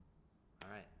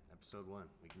Episode 1.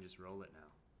 We can just roll it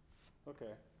now.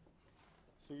 Okay.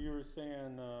 So you were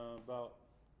saying about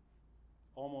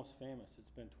Almost Famous.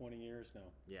 It's been 20 years now.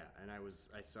 Yeah, and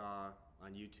I saw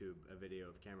on YouTube a video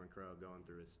of Cameron Crowe going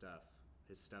through his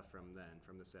stuff from then,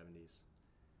 from the 70s.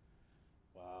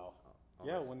 Wow. All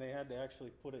Yeah, this- when they had to actually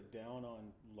put it down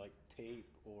on like tape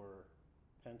or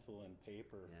pencil and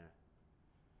paper. Yeah.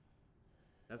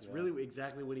 That's Yeah. really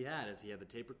exactly what he had. Is he had the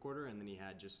tape recorder, and then he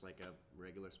had just like a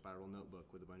regular spiral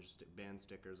notebook with a bunch of band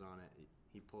stickers on it.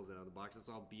 He pulls it out of the box. It's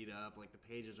all beat up. Like the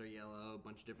pages are yellow. A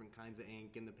bunch of different kinds of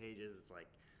ink in the pages. It's like,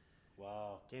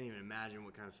 Wow. can't even imagine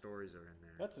what kind of stories are in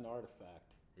there. That's an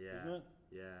artifact. Yeah. Isn't it?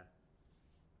 Yeah.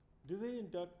 Do they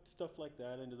induct stuff like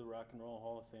that into the Rock and Roll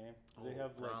Hall of Fame? Do they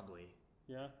have probably.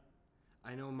 Yeah.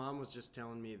 I know Mom was just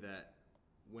telling me that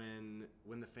when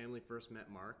the family first met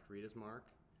Mark, Rita's Mark,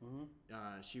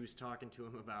 she was talking to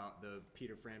him about the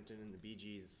Peter Frampton and the Bee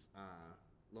Gees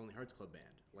Lonely Hearts Club Band,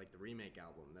 like the remake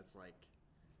album. That's like...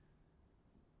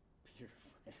 Peter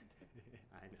Frampton.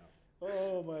 I know.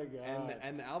 Oh my God.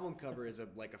 And the album cover is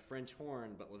like a French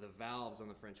horn, but the valves on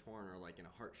the French horn are like in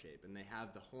a heart shape, and they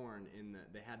have the horn in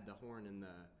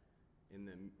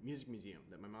the music museum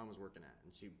that my mom was working at,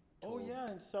 and she told,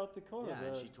 in South Dakota. Yeah,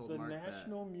 and she told the Mark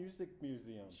National Music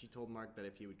Museum. she told Mark that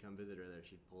if he would come visit her there,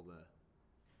 she'd pull the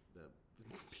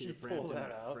She Peter pulled that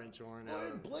Frampton out. French horn Go ahead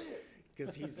out and play it.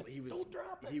 because he was Don't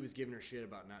drop it. he was giving her shit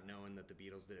about not knowing that the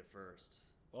Beatles did it first.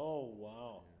 Oh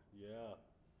wow. Yeah.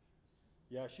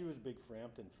 Yeah, she was a big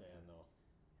Frampton fan though.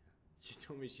 She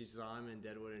told me she saw him in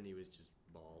Deadwood and he was just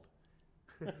bald.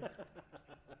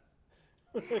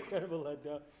 Kind of a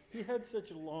letdown. He had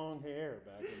such long hair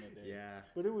back in the day. Yeah.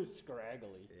 But it was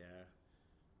scraggly. Yeah.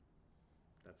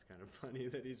 That's kind of funny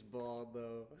that he's bald,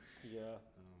 though. Yeah.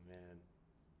 Oh, man.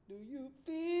 Do you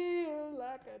feel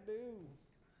like I do?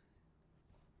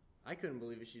 I couldn't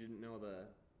believe she didn't know the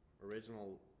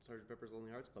original Sgt. Pepper's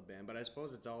Lonely Hearts Club Band, but I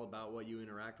suppose it's all about what you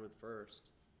interact with first.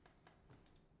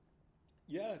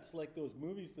 Yeah, it's like those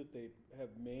movies that they have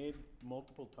made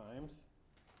multiple times.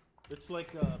 It's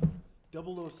like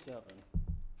 007.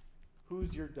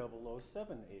 Who's your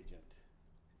 007 agent?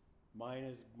 Mine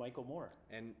is Michael Moore.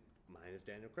 And mine is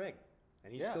Daniel Craig.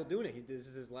 And he's Yeah. still doing it. This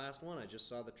is his last one. I just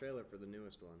saw the trailer for the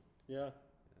newest one. Yeah.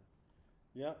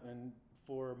 Yeah, and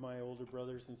for my older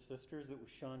brothers and sisters, it was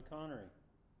Sean Connery.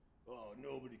 Oh,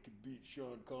 nobody can beat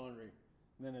Sean Connery.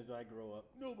 And then as I grow up,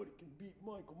 nobody can beat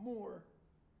Michael Moore.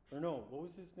 Or no, what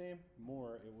was his name?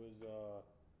 Moore. It was, it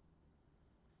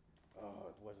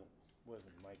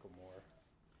wasn't Michael Moore.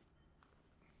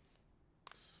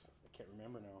 I can't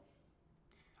remember now.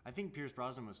 I think Pierce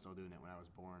Brosnan was still doing it when I was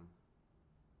born.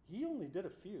 He only did a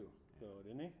few, though,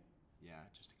 didn't he? Yeah,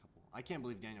 just a couple. I can't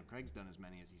believe Daniel Craig's done as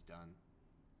many as he's done.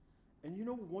 And you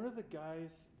know, one of the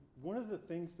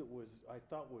things that I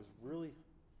thought was really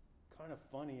kind of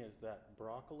funny is that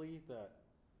Broccoli,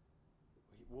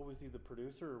 what was he, the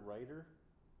producer or writer?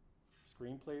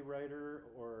 Screenplay writer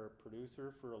or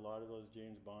producer for a lot of those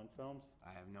James Bond films? I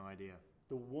have no idea.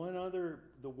 The one other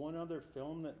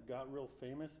film that got real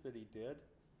famous that he did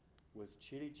was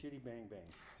Chitty Chitty Bang Bang.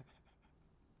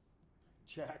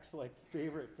 Jack's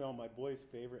favorite film, my boy's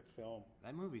favorite film.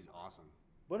 That movie's awesome.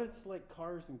 But it's like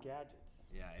cars and gadgets.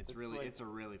 Yeah, it's a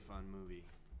really fun movie.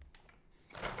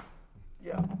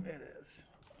 Yeah, it is.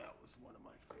 That was one of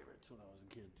my favorites when I was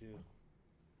a kid too.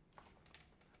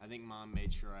 I think Mom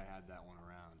made sure I had that one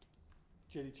around.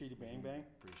 Chitty Chitty Bang Bang?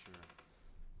 Pretty sure.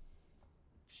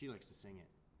 She likes to sing it.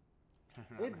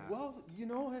 Well, you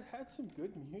know, it had some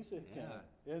good music Yeah. in it.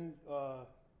 And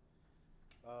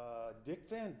Dick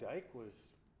Van Dyke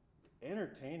was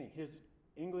entertaining. His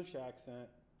English accent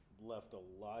left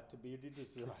a lot to be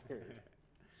desired.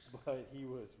 But he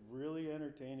was really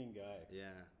entertaining guy. Yeah.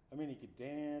 I mean, he could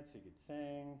dance, he could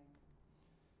sing.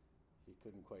 He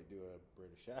couldn't quite do a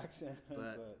British accent,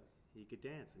 But he could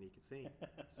dance and he could sing,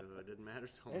 so it didn't matter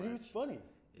so much. and he was funny.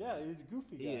 Yeah, he was a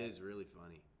goofy guy. He is really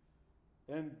funny.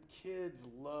 And kids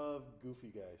love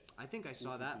goofy guys. I think I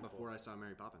saw Goofy that people. before I saw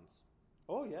Mary Poppins.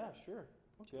 Oh yeah, sure.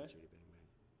 Okay. Chitty Bang Bang.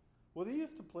 Well, they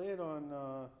used to play it on,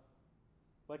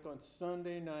 on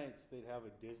Sunday nights. They'd have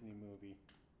a Disney movie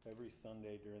every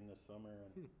Sunday during the summer,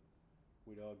 and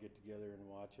we'd all get together and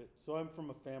watch it. So I'm from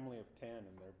a family of 10,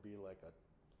 and there'd be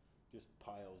just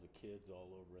piles of kids all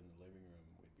over in the living room.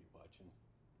 We'd be watching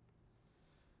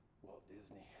Walt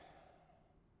Disney,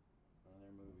 one of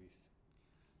their movies.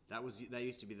 That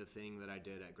used to be the thing that I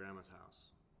did at Grandma's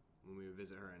house when we would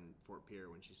visit her in Fort Pierre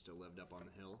when she still lived up on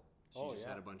the hill. She just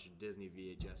had a bunch of Disney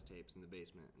VHS tapes in the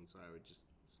basement, and so I would just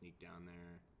sneak down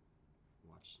there,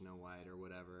 watch Snow White or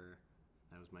whatever.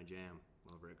 That was my jam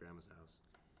over at Grandma's house.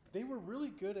 They were really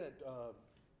good at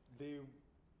they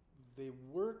they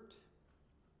worked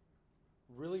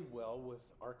really well with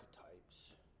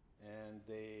archetypes, and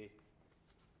they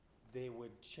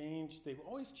would change. They've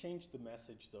always changed the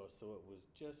message though, so it was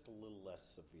just a little less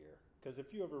severe. Because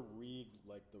if you ever read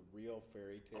like the real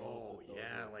fairy tales, Oh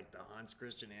yeah, like the Hans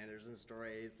Christian Andersen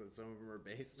stories that some of them are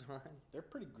based on. they're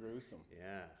pretty gruesome.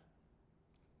 Yeah.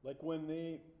 Like when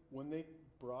they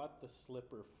brought the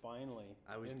slipper finally.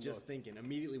 I was just thinking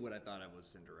immediately what I thought of was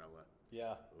Cinderella.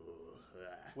 Yeah. Ugh.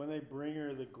 When they bring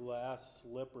her the glass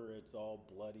slipper, it's all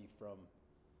bloody from,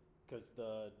 because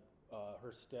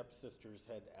her stepsisters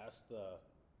had asked the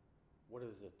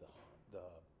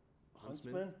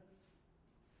huntsman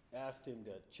asked him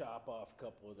to chop off a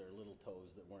couple of their little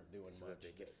toes that weren't doing so much,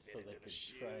 that they could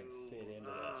try and fit into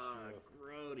that shoe.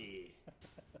 Grody.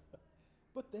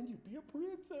 But then you'd be a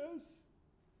princess.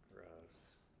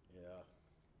 Gross. Yeah.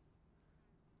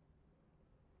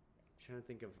 I'm trying to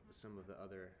think of some of the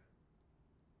other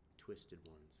twisted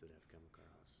ones that I've come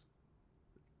across.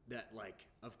 That, like,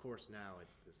 of course now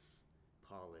it's this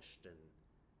polished and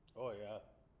Oh yeah.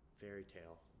 fairy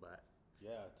tale, but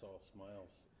Yeah, it's all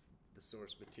smiles. the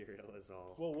source material is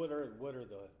all. Well, what are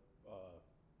the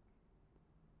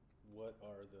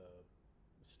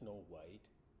Snow White?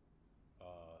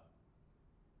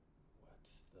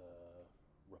 What's the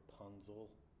Rapunzel?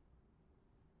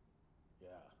 Yeah,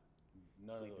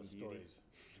 none Sleeping of those Beauty. stories.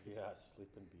 Yeah,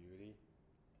 Sleeping Beauty.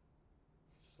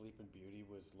 Sleeping Beauty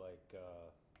was like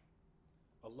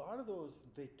a lot of those.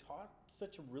 They taught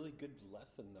such a really good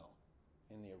lesson though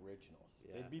in the originals.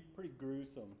 Yeah. They'd be pretty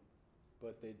gruesome,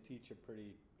 but they'd teach a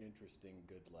pretty interesting,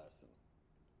 good lesson.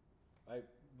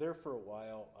 There for a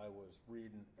while, I was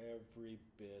reading every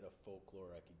bit of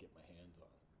folklore I could get my hands on.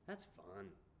 That's fun.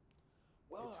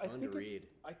 Well, It's fun to read.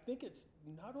 I think it's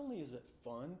not only is it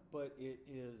fun, but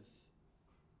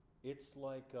it's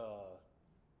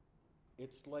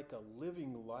like a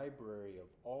living library of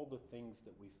all the things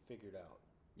that we figured out.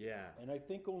 Yeah. And I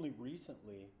think only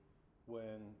recently,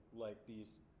 when like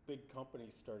these big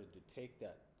companies started to take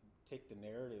the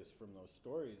narratives from those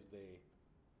stories, they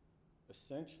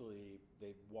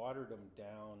watered them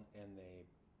down and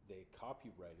they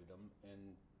copyrighted them,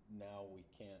 and now we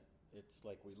can't. It's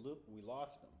like we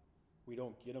lost them. We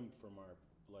don't get them from our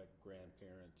like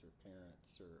grandparents or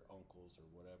parents or uncles or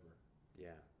whatever.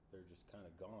 Yeah. They're just kind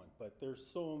of gone. But there's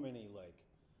so many like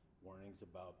warnings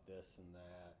about this and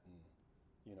that, and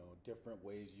different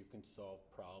ways you can solve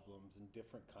problems and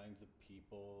different kinds of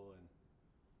people, and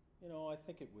I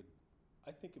think it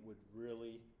would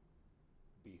really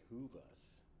behoove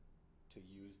us to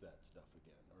use that stuff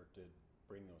again, or to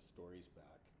bring those stories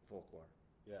back. Folklore.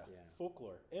 Yeah. Yeah.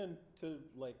 Folklore, and to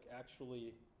like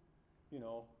actually,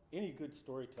 any good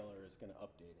storyteller is going to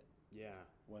update it Yeah.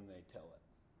 when they tell it.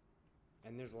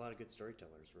 And there's a lot of good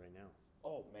storytellers right now.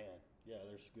 Oh man, yeah,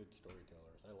 there's good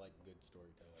storytellers. I like good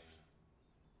storytellers.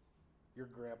 Your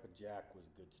grandpa Jack was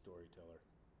a good storyteller.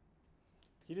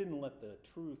 He didn't let the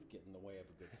truth get in the way of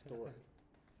a good story,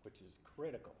 which is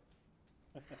critical.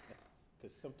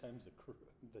 Because sometimes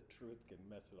the truth can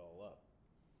mess it all up.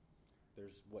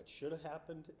 There's what should have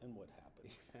happened and what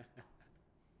happens.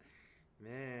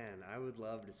 Man, I would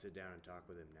love to sit down and talk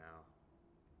with him now.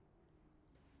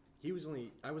 I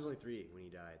was only 3 when he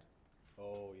died.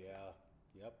 Oh yeah,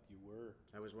 yep, you were.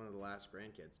 I was one of the last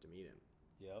grandkids to meet him.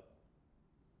 Yep.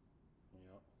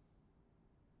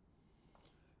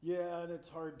 Yeah, and it's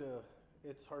hard to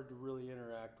really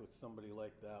interact with somebody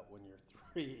like that when you're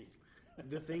 3.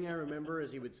 The thing I remember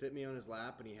is he would sit me on his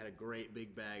lap and he had a great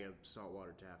big bag of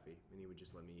saltwater taffy, and he would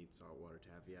just let me eat saltwater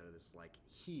taffy out of this like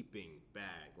heaping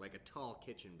bag, like a tall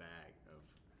kitchen bag of.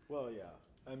 Well, yeah.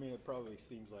 I mean, it probably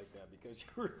seems like that because you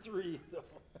were 3,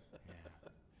 though. Yeah.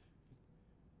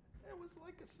 It was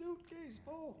like a suitcase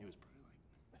full. It was probably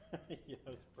like. Yeah, it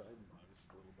was probably a modest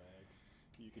little bag.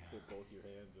 You could fit both your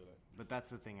hands in it. But that's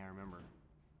the thing I remember.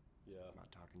 Yeah.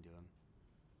 About talking to him.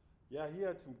 Yeah, he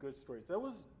had some good stories. That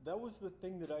was the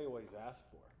thing that I always asked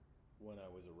for when I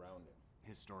was around him.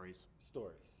 His stories.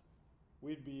 Stories.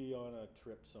 We'd be on a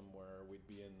trip somewhere. We'd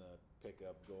be in the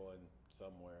pickup going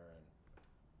somewhere, and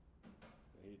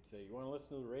he'd say, "You want to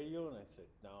listen to the radio?" And I'd say,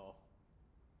 "No."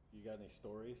 "You got any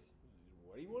stories?"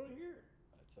 "What do you want to hear?"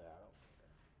 I'd say, "I don't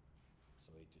care."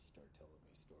 So he'd just start telling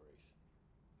me stories.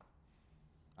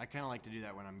 I kind of like to do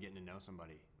that when I'm getting to know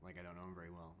somebody. Like I don't know them very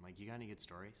well. I'm like, "You got any good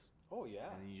stories?" Oh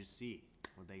yeah. And then you just see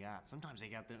what they got. Sometimes they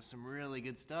got some really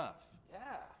good stuff.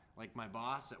 Yeah. Like my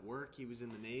boss at work, he was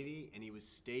in the Navy and he was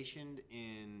stationed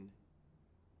in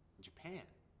Japan.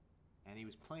 And he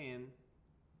was playing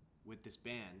with this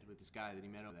band, with this guy that he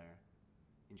met over there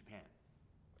in Japan.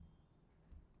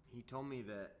 He told me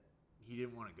that he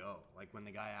didn't want to go. Like when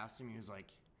the guy asked him, he was like,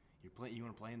 you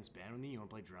want to play in this band with me? You want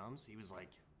to play drums? He was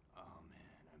like, oh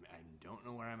man, I don't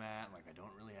know where I'm at. Like I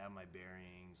don't really have my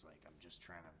bearings. Like I'm just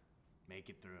trying to make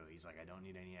it through. He's like, I don't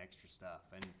need any extra stuff.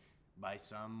 And by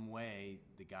some way,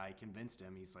 the guy convinced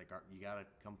him. He's like, you got to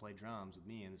come play drums with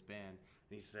me in this band.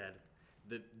 And he said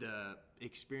the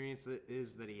experience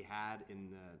that he had in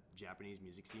the Japanese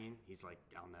music scene, he's like,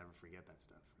 I'll never forget that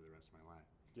stuff for the rest of my life.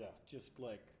 Yeah, just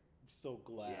like so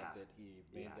glad that he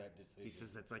made that decision. He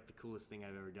says that's like the coolest thing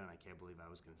I've ever done. I can't believe I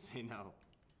was going to say no.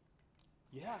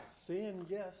 Yeah, saying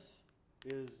yes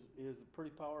is a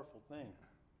pretty powerful thing.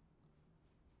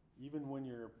 Even when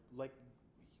you're like,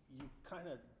 you kind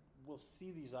of will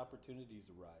see these opportunities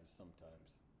arise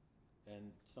sometimes,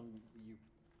 and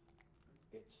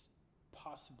it's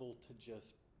possible to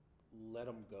just let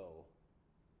them go,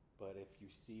 but if you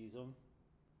seize them,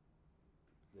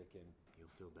 you'll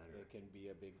feel better. It can be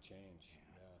a big change.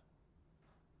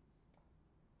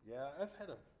 Yeah, I've had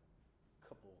a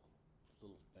couple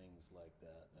little things like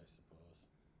that, I suppose.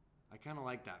 I kind of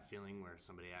like that feeling where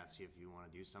somebody asks you if you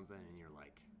want to do something and you're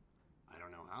like, I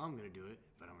don't know how I'm going to do it,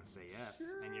 but I'm going to say yes.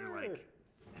 Sure. And you're like,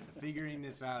 figuring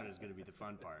this out is going to be the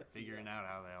fun part. Figuring out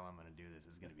how the hell I'm going to do this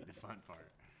is going to be the fun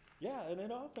part. Yeah, and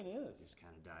it often is. Just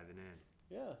kind of diving in.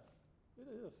 Yeah, it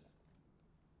is.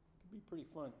 It can be pretty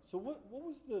fun. So what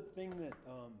was the thing that,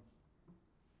 I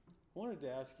wanted to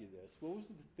ask you this. What was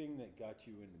the thing that got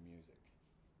you into music?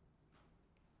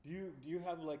 Do you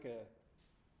have like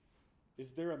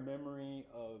is there a memory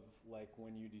of like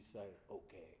when you decided,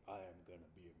 okay, I am going to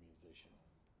be a musician?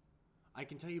 I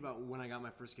can tell you about when I got my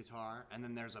first guitar, and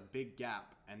then there's a big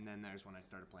gap, and then there's when I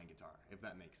started playing guitar, if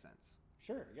that makes sense.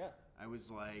 Sure, yeah. I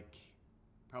was like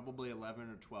probably 11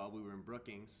 or 12. We were in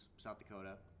Brookings, South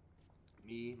Dakota.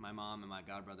 Me, my mom, and my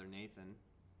godbrother Nathan.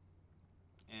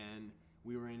 And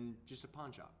we were in just a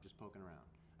pawn shop, just poking around.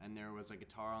 And there was a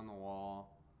guitar on the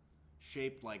wall,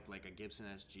 shaped like a Gibson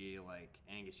SG, like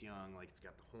Angus Young, like it's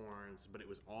got the horns, but it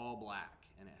was all black,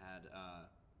 and it had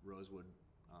rosewood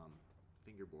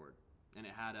fingerboard. And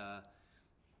it had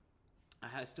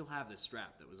I still have this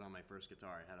strap that was on my first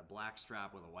guitar. It had a black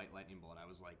strap with a white lightning bolt. I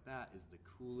was like, that is the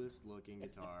coolest looking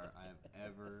guitar I have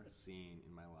ever seen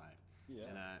in my life. Yeah.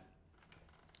 And I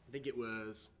think it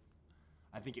was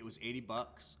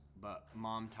 $80, but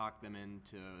Mom talked them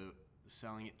into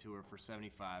selling it to her for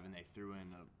 $75, and they threw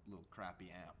in a little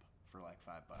crappy amp for like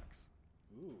 $5.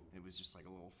 Ooh. It was just like a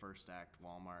little first act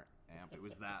Walmart amp. It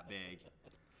was that big.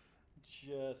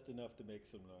 Just enough to make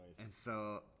some noise. And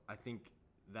so I think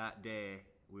that day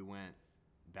we went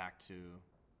back to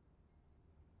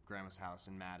Grandma's house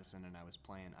in Madison, and I was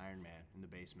playing Iron Man in the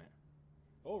basement.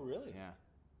 Oh, really? Yeah.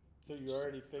 So you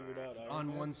already figured out Iron on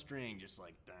Man? one string, just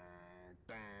like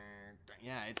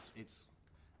yeah,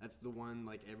 that's the one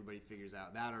like everybody figures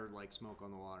out. That or like Smoke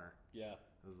on the Water. Yeah.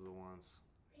 Those are the ones.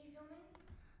 Are you filming?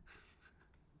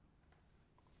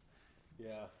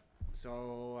 Yeah.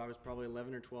 So I was probably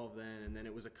 11 or 12 then, and then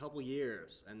it was a couple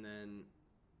years, and then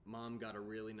Mom got a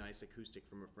really nice acoustic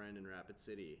from a friend in Rapid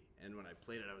City, and when I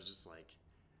played it, I was just like,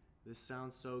 this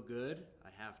sounds so good, I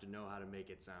have to know how to make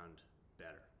it sound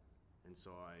better. And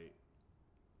so I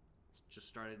just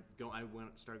started going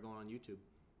on YouTube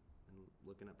and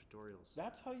looking up tutorials.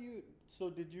 That's how you. So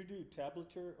did you do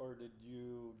tablature, or did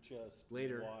you just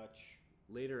watch?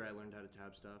 Later, I learned how to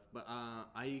tab stuff, but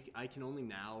I can only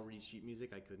now read sheet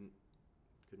music. I couldn't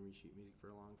read sheet music for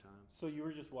a long time. So you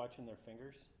were just watching their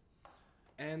fingers?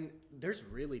 And there's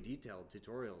really detailed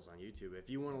tutorials on YouTube. If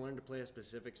you want to learn to play a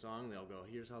specific song, they'll go,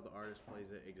 here's how the artist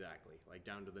plays it exactly, like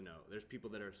down to the note. There's people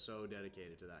that are so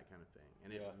dedicated to that kind of thing.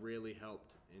 And it really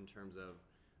helped in terms of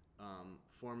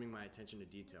forming my attention to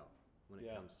detail when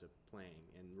it comes to playing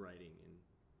and writing and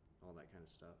all that kind of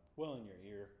stuff. Well, in your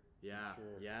ear. Yeah,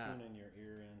 sure. yeah. Tuning your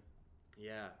ear in.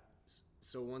 Yeah.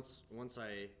 So once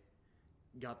I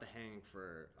got the hang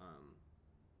for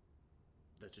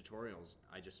the tutorials,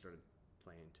 I just started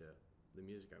playing to the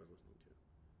music I was listening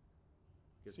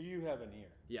to. So you have an ear.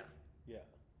 Yeah. Yeah.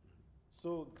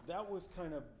 So that was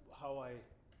kind of how I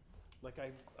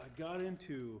got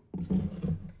into,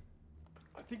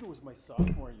 I think it was my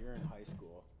sophomore year in high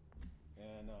school,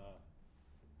 and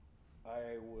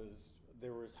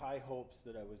there was high hopes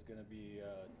that I was going to be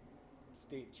a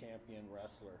state champion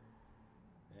wrestler,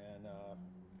 and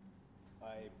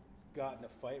I got in a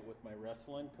fight with my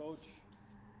wrestling coach.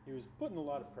 He was putting a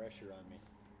lot of pressure on me,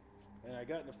 and I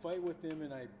got in a fight with him,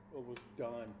 and I was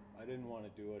done. I didn't want to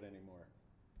do it anymore,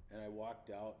 and I walked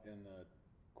out, and the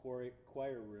choir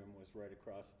room was right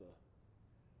across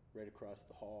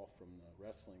the hall from the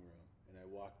wrestling room, and I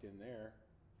walked in there,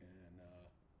 and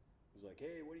it was like,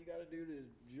 hey, what do you got to do to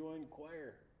join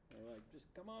choir? And they're like,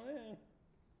 just come on in.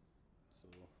 So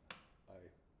I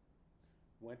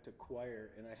went to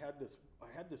choir, and I had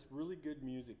this really good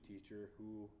music teacher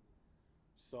who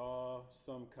saw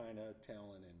some kind of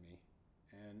talent in me,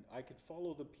 and I could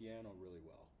follow the piano really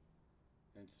well.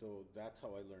 And so that's how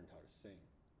I learned how to sing.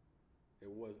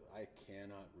 I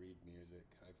cannot read music.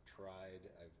 I've tried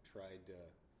to,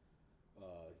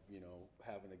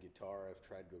 having a guitar. I've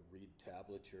tried to read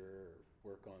tablature or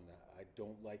work on that. I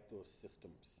don't like those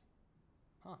systems.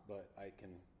 Huh. But I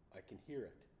can hear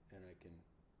it, and I can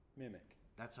mimic.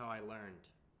 That's how I learned.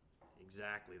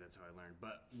 Exactly, that's how I learned.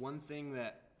 But one thing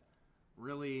that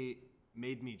really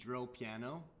made me drill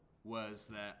piano was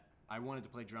that I wanted to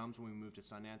play drums when we moved to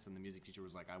Sundance, and the music teacher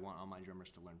was like, I want all my drummers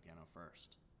to learn piano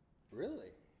first.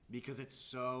 Really? Because it's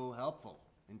so helpful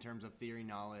in terms of theory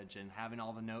knowledge and having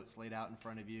all the notes laid out in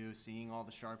front of you, seeing all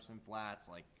the sharps and flats.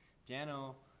 Like,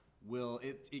 piano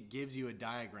it gives you a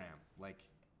diagram,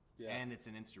 and it's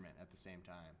an instrument at the same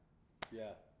time.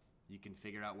 Yeah. You can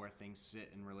figure out where things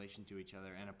sit in relation to each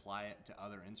other and apply it to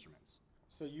other instruments.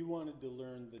 So you wanted to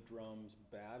learn the drums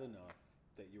bad enough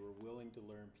that you were willing to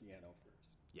learn piano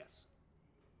first? Yes.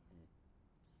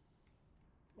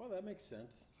 Well, that makes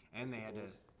sense. And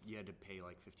you had to pay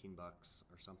like $15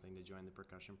 or something to join the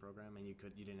percussion program, and you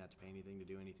didn't have to pay anything to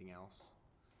do anything else.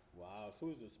 Wow, so it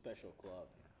was a special club.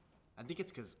 Yeah. I think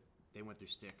it's because they went through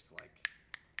sticks,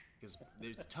 because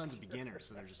there's tons of beginners,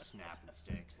 so they're just snapping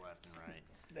sticks left and right.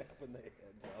 Snapping the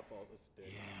heads off all the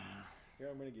sticks. Yeah. Here,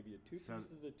 I'm going to give you two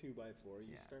pieces of 2x4.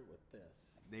 You start with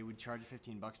this. They would charge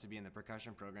 $15 to be in the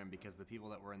percussion program because the people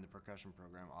that were in the percussion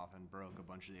program often broke a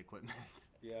bunch of the equipment.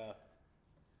 Yeah.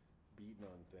 Beating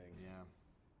on things. Yeah.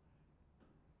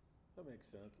 That makes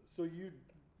sense. So you,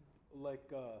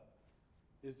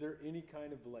 is there any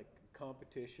kind of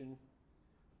competition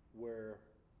where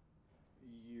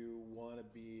you want to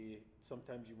be,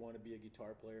 sometimes you want to be a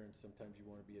guitar player and sometimes you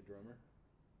want to be a drummer?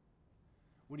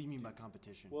 What do you mean by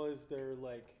competition? Well, is there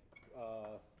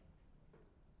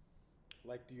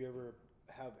do you ever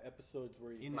have episodes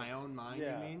where you in my own mind, you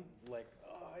mean?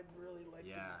 I'd really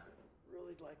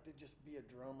like to just be a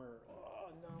drummer. Oh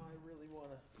no, I really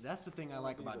want to. That's the thing I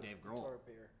like about Dave Grohl.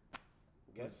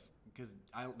 Because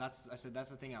that's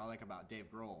the thing I like about Dave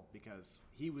Grohl, because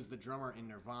he was the drummer in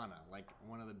Nirvana,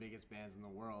 one of the biggest bands in the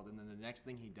world, and then the next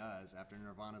thing he does after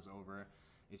Nirvana's over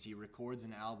is he records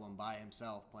an album by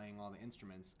himself playing all the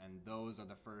instruments, and those are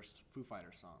the first Foo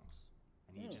Fighters songs.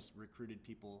 And he just recruited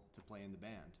people to play in the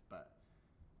band, but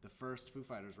the first Foo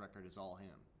Fighters record is all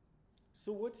him.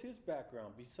 So what's his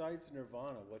background? Besides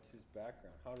Nirvana, what's his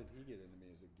background? How did he get into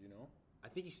music? Do you know? I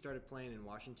think he started playing in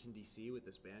Washington, D.C. with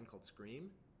this band called Scream.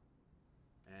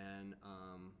 And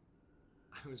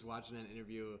I was watching an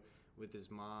interview with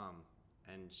his mom,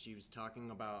 and she was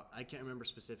talking about, I can't remember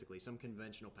specifically, some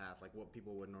conventional path, like what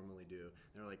people would normally do.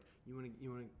 They're like, you want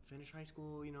to finish high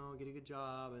school, get a good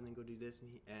job, and then go do this.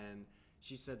 And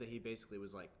she said that he basically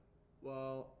was like,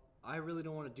 well, I really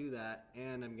don't want to do that,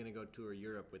 and I'm going to go tour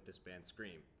Europe with this band,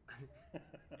 Scream.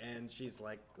 And she's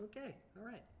like, okay, all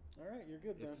right. All right, you're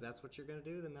good then. If that's what you're going to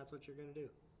do, then that's what you're going to do.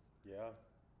 Yeah.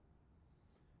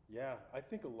 Yeah, I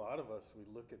think a lot of us, we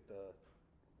look at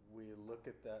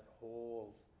that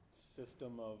whole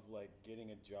system of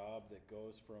getting a job that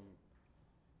goes from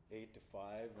 8 to 5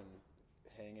 and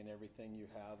hanging everything you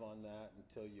have on that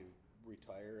until you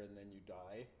retire and then you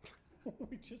die.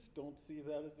 We just don't see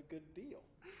that as a good deal.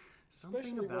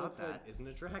 Something about that isn't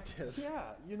attractive.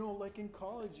 Yeah, in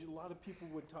college, a lot of people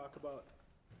would talk about,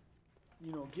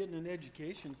 getting an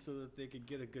education so that they could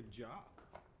get a good job.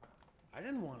 I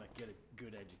didn't want to get a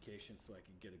good education so I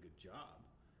could get a good job.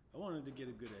 I wanted to get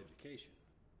a good education.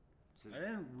 I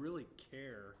didn't really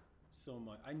care so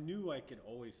much. I knew I could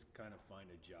always kind of find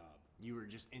a job. You were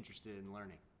just interested in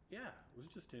learning. Yeah, I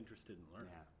was just interested in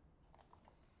learning.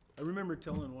 Yeah. I remember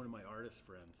telling one of my artist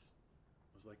friends,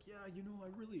 I was like, yeah, I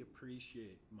really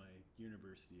appreciate my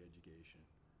university education.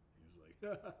 He was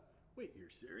like, wait, you're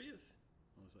serious?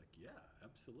 I was like, yeah,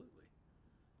 absolutely.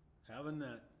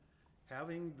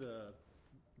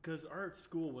 Because our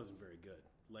school wasn't very good.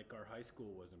 Our high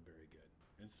school wasn't very good.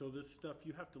 And so this stuff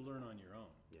you have to learn on your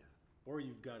own. Yeah. Or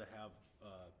you've got to have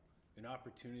an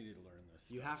opportunity to learn this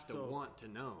stuff. You have to want to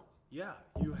know. Yeah,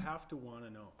 you have to want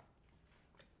to know.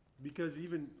 Because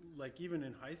even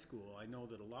in high school, I know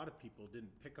that a lot of people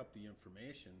didn't pick up the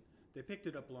information. They picked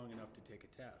it up long enough to take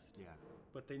a test. Yeah.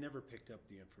 But they never picked up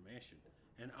the information.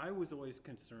 And I was always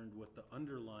concerned with the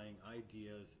underlying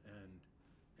ideas and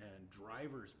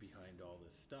drivers behind all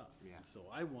this stuff. Yeah. And so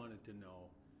I wanted to know,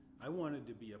 I wanted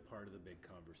to be a part of the big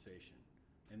conversation.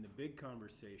 And the big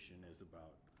conversation is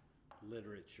about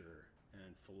literature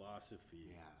and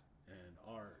philosophy and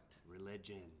art.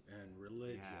 Religion. And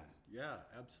religion. Yeah,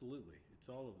 absolutely. It's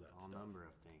all of that All stuff. number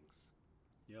of things.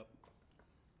 Yep.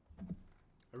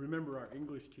 I remember our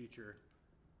English teacher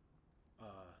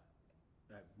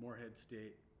at Moorhead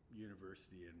State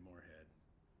University in Moorhead.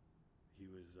 He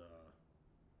was,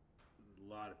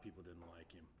 a lot of people didn't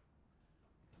like him.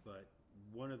 But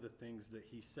one of the things that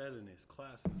he said in his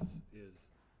classes is,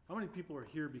 how many people are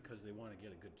here because they want to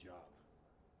get a good job?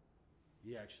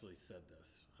 He actually said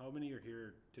this. How many are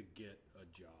here to get a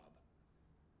job?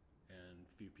 And a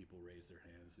few people raised their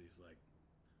hands. He's like,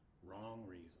 wrong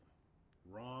reason.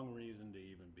 Wrong reason to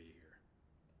even be here.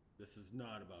 This is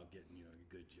not about getting you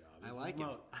a good job. This I like is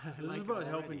about, it. This is about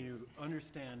helping you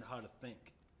understand how to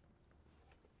think.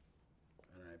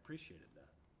 And I appreciated that.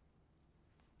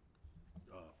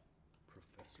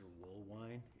 Professor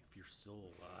Woolwine, if you're still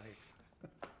alive.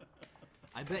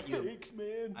 I bet you. Thanks,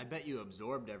 man. I bet you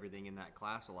absorbed everything in that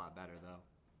class a lot better, though.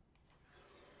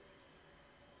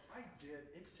 I did,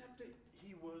 except that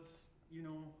he was, you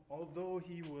know, although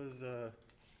he was a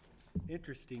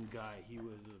interesting guy, he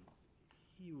was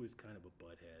kind of a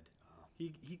butthead. Oh.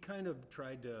 He kind of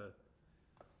tried to.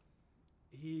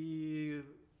 He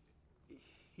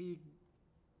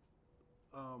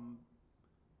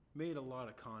made a lot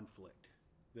of conflict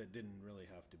that didn't really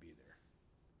have to be there.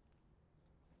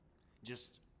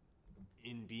 Just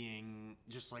in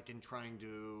trying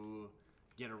to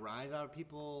get a rise out of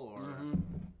people, or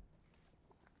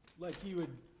like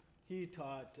he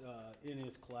taught in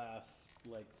his class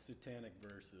like satanic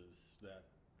verses, that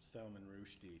Salman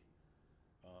Rushdie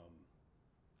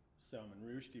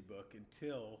book,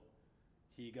 until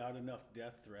he got enough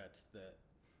death threats that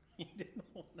he didn't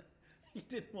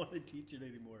want to teach it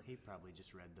anymore. He probably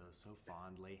just read those so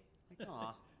fondly. Like,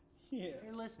 aw, yeah,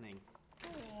 you're listening.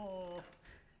 Oh,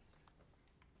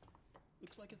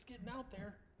 looks like it's getting out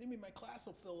there. Maybe my class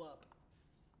will fill up.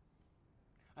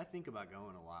 I think about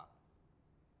going a lot.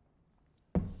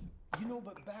 You know,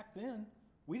 but back then,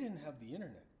 we didn't have the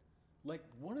internet. Like,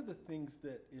 one of the things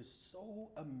that is so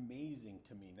amazing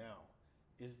to me now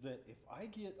is that if I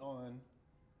get on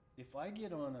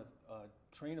a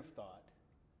train of thought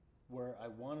where I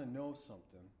want to know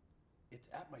something, it's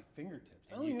at my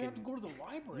fingertips. I don't even have to go to the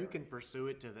library. You can pursue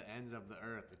it to the ends of the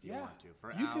earth if you want to,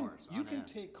 for you hours. You can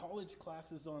take college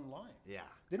classes online. Yeah.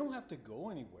 They don't have to go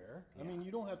anywhere. Yeah. I mean, you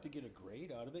don't have to get a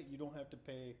grade out of it. You don't have to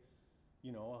pay,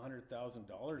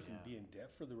 $100,000 and be in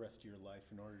debt for the rest of your life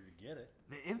in order to get it.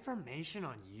 The information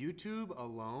on YouTube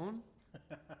alone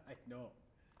I know.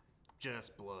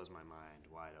 just blows my mind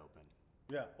wide open.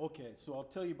 Yeah, okay, so I'll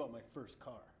tell you about my first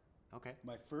car. Okay.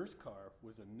 My first car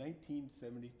was a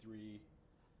 1973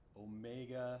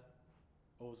 Oldsmobile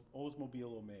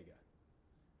Omega.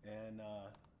 And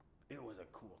it was a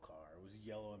cool car. It was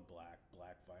yellow and black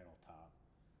vinyl top.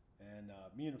 And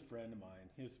me and a friend of mine,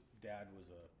 his dad was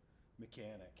a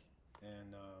mechanic.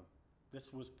 And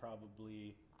this was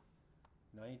probably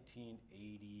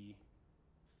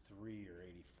 1983 or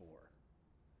 84.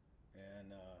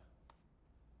 And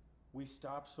we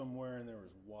stopped somewhere and there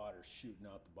was water shooting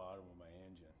out the bottom of my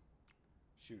engine.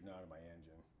 Shooting out from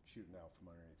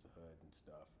underneath the hood and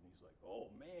stuff. And he's like,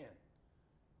 oh man,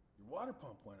 your water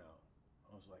pump went out.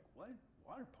 I was like, what?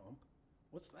 Water pump?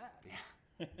 What's that? Yeah.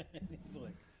 And he's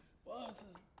like, well, it's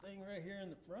this thing right here in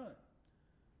the front.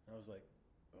 And I was like,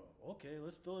 oh, okay,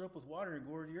 let's fill it up with water and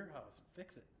go over to your house and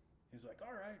fix it. He's like,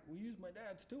 all right, we use my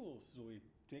dad's tools. So we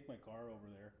take my car over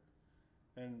there.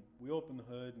 And we open the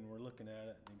hood and we're looking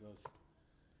at it, and he goes,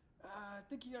 I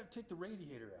think you got to take the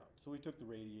radiator out. So we took the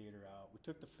radiator out. We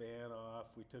took the fan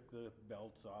off. We took the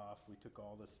belts off. We took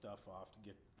all this stuff off to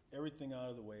get everything out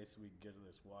of the way so we could get to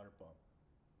this water pump.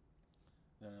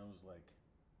 Then I was like,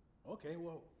 okay,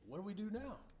 well, what do we do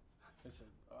now? I said,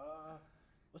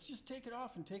 let's just take it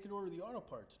off and take it over to the auto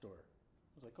parts store.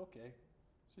 I was like, okay.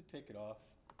 So take it off,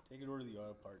 take it over to the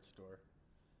auto parts store.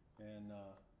 And,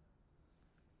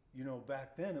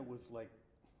 back then it was like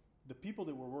the people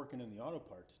that were working in the auto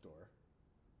parts store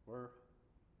were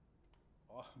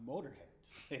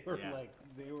motorheads. They were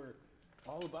they were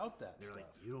all about that They're stuff.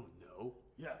 like, you don't know?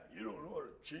 Yeah, you don't know how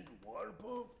to change a water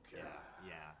pump?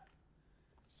 Yeah.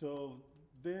 So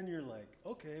then you're like,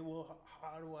 okay, well,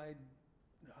 how do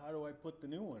I put the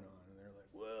new one on? And they're like,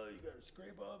 well, you got to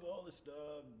scrape off all the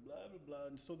stuff, blah, blah, blah.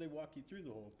 And so they walk you through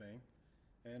the whole thing.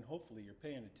 And hopefully you're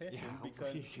paying attention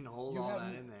because you can hold all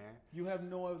that in there. You have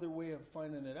no other way of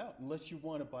finding it out unless you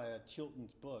want to buy a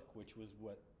Chilton's book, which was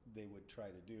what they would try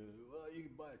to do. Well, you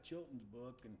can buy a Chilton's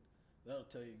book and that'll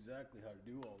tell you exactly how to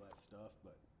do all that stuff.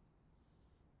 But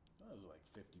that was like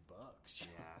 $50.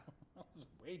 Yeah. That was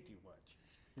way too much.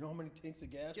 You know how many tanks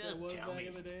of gas Just there was tell back me.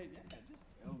 in the day? Yeah, just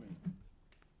tell me.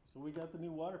 So we got the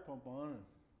new water pump on, and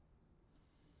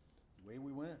away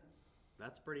we went.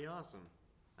 That's pretty awesome.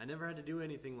 I never had to do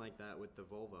anything like that with the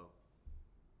Volvo.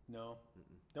 No,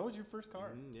 that was your first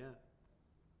car. Yeah.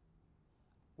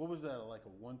 What was that? Like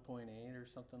a 1.8 or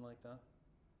something like that?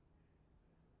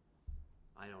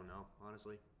 I don't know,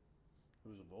 honestly. It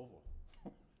was a Volvo.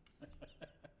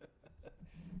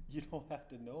 You don't have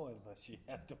to know unless you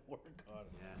have to work on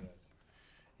it. Yeah. I guess.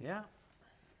 Yeah.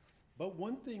 But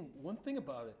one thing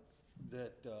about it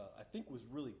that I think was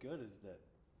really good is that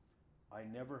I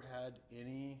never had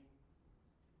any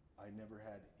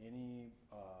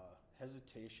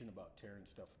hesitation about tearing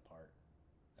stuff apart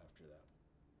after that.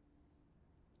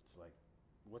 It's like,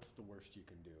 what's the worst you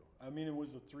can do? I mean, it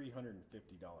was a $350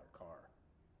 car,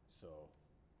 so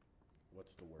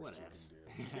what's the worst Whatevs. you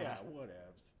can do? Yeah,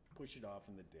 whatevs. Push it off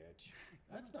in the ditch.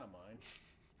 That's not mine.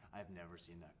 I've never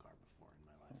seen that car before in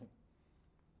my life.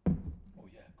 Oh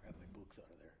yeah, grab my books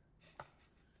out of there.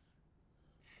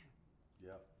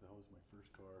 Yeah, that was my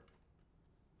first car.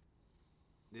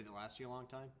 Did it last you a long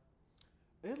time?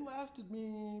 It lasted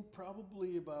me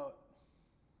probably about,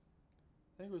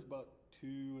 I think it was about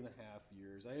 2.5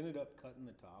 years. I ended up cutting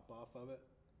the top off of it.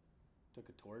 Took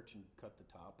a torch and cut the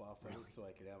top off of it so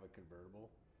I could have a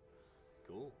convertible.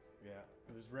 Cool. Yeah,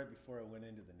 it was right before I went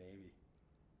into the Navy.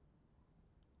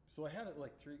 So I had it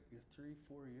like 3,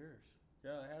 4 years.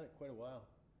 Yeah, I had it quite a while.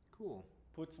 Cool.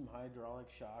 Put some hydraulic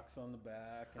shocks on the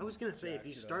back. I was gonna say, if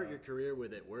you jacked it start up. your career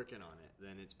with it working on it,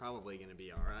 then it's probably gonna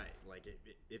be all right. Like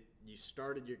if you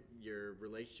started your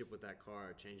relationship with that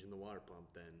car changing the water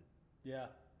pump, then Yeah.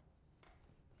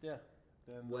 Yeah.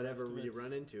 Then the whatever rest of you it's-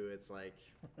 run into, it's like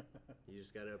you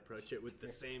just gotta approach it with the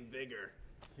same vigor.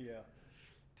 Yeah.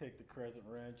 Take the crescent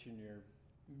wrench and your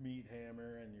meat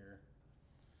hammer and your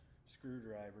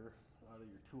screwdriver out of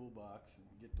your toolbox and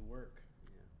get to work.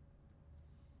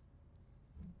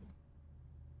 Yeah.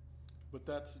 But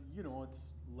that's,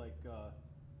 it's like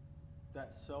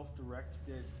that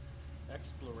self-directed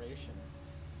exploration.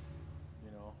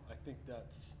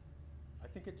 I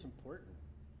think it's important.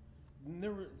 And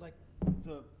there were like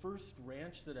the first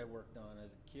ranch that I worked on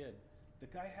as a kid, the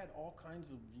guy had all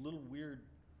kinds of little weird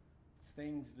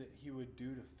things that he would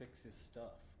do to fix his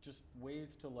stuff. Just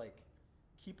ways to like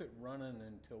keep it running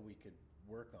until we could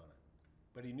work on it.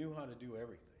 But he knew how to do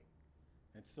everything.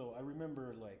 And so I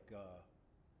remember like,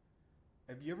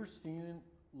 have you ever seen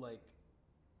like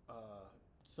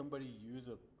somebody use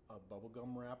a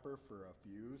bubblegum wrapper for a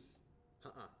fuse?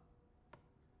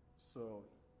 So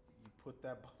you put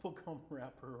that bubblegum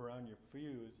wrapper around your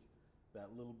fuse, that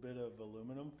little bit of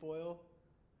aluminum foil,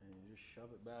 and you just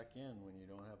shove it back in when you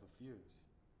don't have a fuse.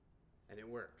 And it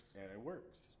works. And it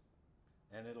works.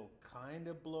 And it'll kind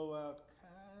of blow out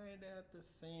kind of at the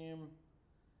same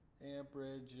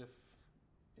amperage if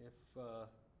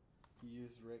you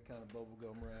use the right kind of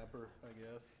bubblegum wrapper, I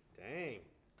guess. Dang.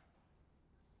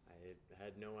 I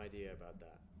had no idea about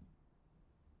that.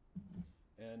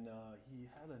 And he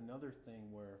had another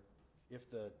thing where if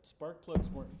the spark plugs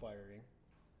weren't firing,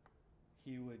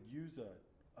 he would use a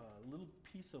little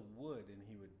piece of wood and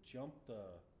he would jump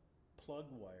the plug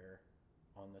wire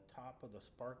on the top of the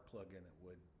spark plug and it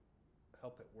would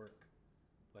help it work.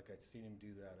 Like I'd seen him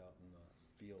do that out in the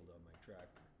field on my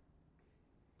tractor.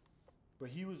 But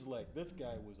he was like, this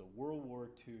guy was a World War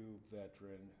II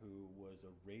veteran who was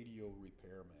a radio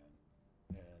repairman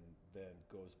and then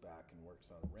goes back and works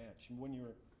on a ranch. And when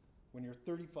you're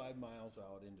 35 miles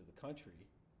out into the country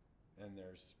and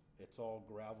it's all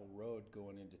gravel road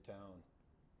going into town,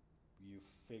 you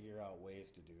figure out ways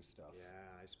to do stuff.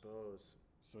 Yeah, I suppose.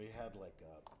 So he had like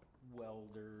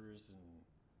welders and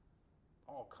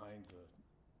all kinds of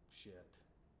shit,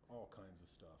 all kinds of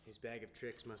stuff. His bag of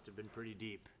tricks must have been pretty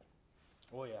deep.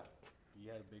 Oh yeah, he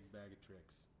had a big bag of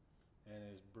tricks. And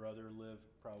his brother lived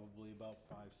probably about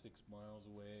 5-6 miles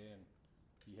away and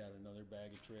he had another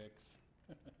bag of tricks.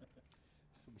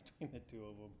 So between the two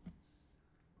of them.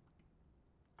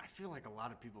 I feel like a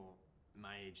lot of people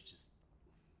my age just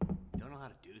don't know how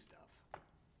to do stuff.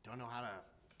 Don't know how to,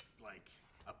 like,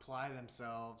 apply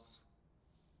themselves.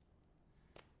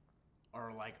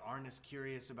 Or, like, aren't as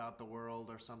curious about the world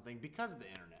or something because of the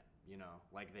internet,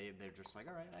 Like, they're just like,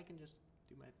 all right, I can just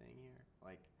do my thing here.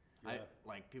 Like,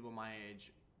 Yeah. People my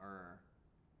age are,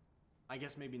 I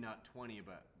guess maybe not 20,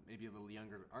 but maybe a little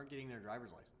younger, aren't getting their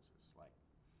driver's licenses. Like,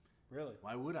 Really?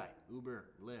 why would I?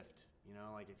 Uber, Lyft,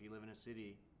 like if you live in a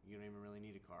city, you don't even really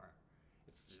need a car.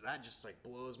 That just like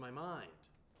blows my mind.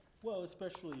 Well,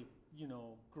 especially,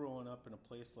 growing up in a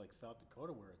place like South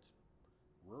Dakota where it's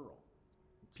rural.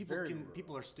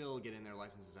 People are still getting their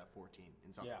licenses at 14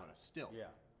 in South Dakota. Still. Yeah.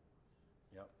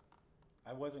 Yep.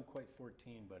 I wasn't quite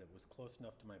 14, but it was close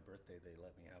enough to my birthday. They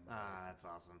let me have my license. That's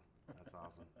awesome. That's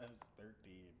awesome. I was 13.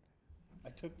 I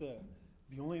took I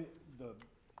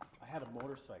had a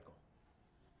motorcycle.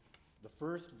 The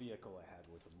first vehicle I had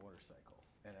was a motorcycle,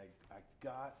 and I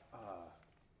got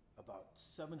about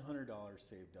 $700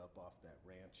 saved up off that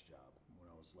ranch job when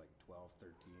I was like 12,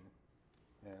 13.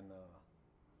 And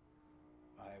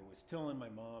I was telling my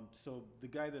mom, so the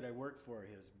guy that I worked for,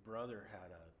 his brother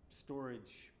had a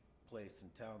storage place in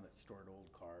town that stored old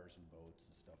cars and boats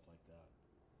and stuff like that.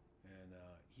 And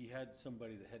he had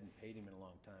somebody that hadn't paid him in a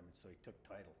long time, and so he took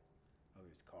title of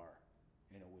his car.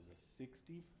 And it was a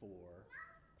 64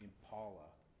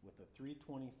 Impala with a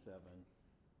 327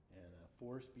 and a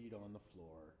 4-speed on the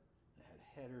floor. It had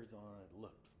headers on it. It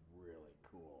looked really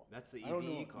cool. That's the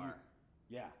Easy E car.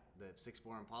 Yeah. The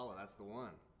 6'4" Impala, that's the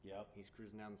one. Yep. He's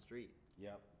cruising down the street.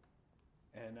 Yep.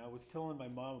 And I was telling my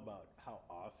mom about how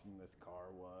awesome this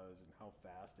car was and how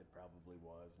fast it probably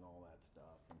was and all that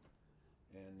stuff.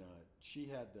 And she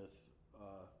had this,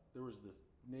 there was this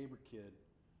neighbor kid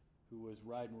who was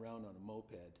riding around on a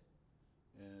moped.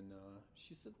 And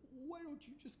she said, why don't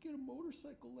you just get a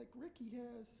motorcycle like Ricky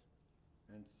has?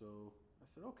 And so I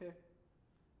said, okay.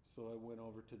 So I went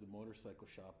over to the motorcycle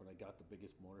shop and I got the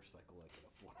biggest motorcycle I could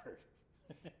afford.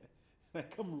 And I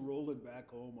come rolling back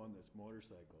home on this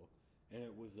motorcycle. And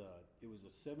it was a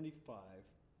 75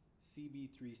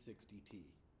 CB360T.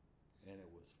 And it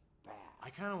was fast. I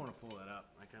kind of want to pull that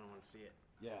up. I kind of want to see it.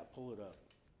 Yeah, pull it up.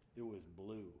 It was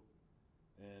blue.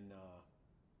 And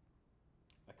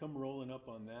I come rolling up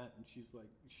on that, and she's like,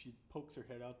 she pokes her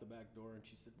head out the back door, and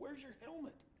she said, where's your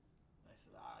helmet? I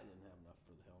said, I didn't have enough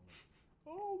for the helmet.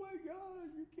 Oh my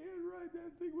God, you can't ride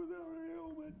that thing without a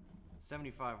helmet.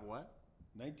 75 what?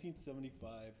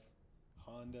 1975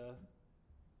 Honda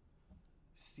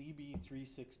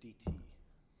CB360T.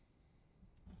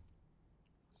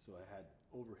 So I had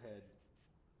overhead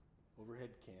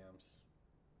cams,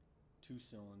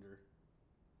 2-cylinder.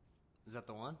 Is that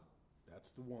the one?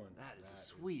 That's the one. That is a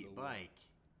sweet bike.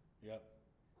 Yep.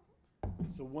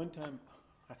 So one time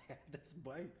I had this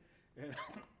bike and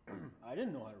I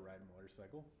didn't know how to ride a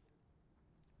motorcycle,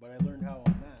 but I learned how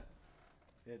on that.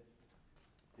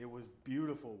 It was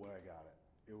beautiful when I got it.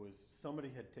 It was, somebody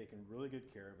had taken really good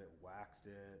care of it, waxed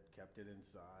it, kept it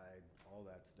inside, all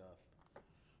that stuff.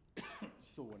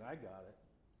 So when I got it,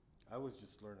 I was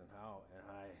just learning how, and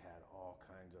I had all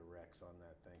kinds of wrecks on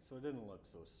that thing. So it didn't look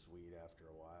so sweet after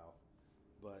a while.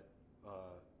 But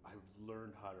I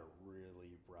learned how to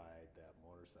really ride that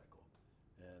motorcycle.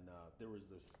 And there was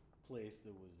this place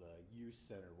that was a youth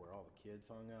center where all the kids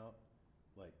hung out,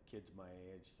 like kids my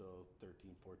age, so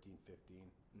 13, 14, 15.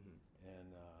 Mm-hmm.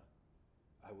 And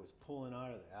I was pulling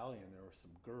out of the alley, and there were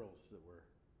some girls that were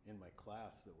in my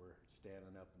class that were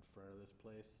standing up in front of this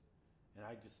place. And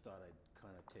I just thought I'd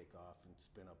kind of take off and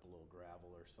spin up a little gravel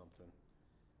or something.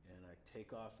 And I take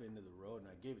off into the road,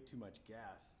 and I gave it too much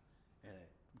gas, and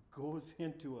it goes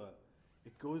into a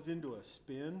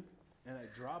spin, and I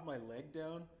dropped my leg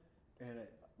down, and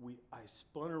I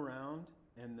spun around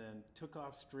and then took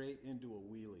off straight into a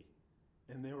wheelie.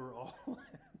 And they were all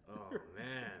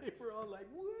man. They were all like,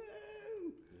 woo!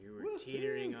 You were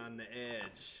teetering on the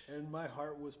edge. And my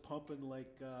heart was pumping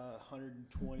like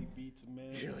 120 beats a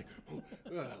minute. You're like, oh,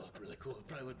 that looked really cool. It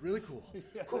probably looked really cool.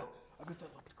 Yeah, cool. I bet that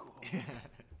looked cool.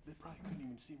 They probably couldn't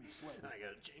even see me sweating. I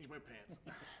gotta change my pants.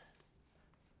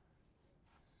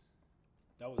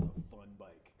 That was a fun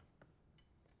bike.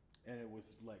 And it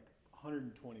was like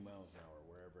 120 miles an hour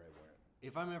wherever I went.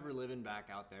 If I'm ever living back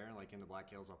out there, like in the Black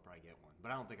Hills, I'll probably get one.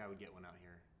 But I don't think I would get one out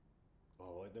here.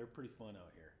 Oh, they're pretty fun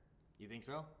out here. You think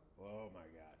so? Oh my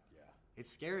God, yeah.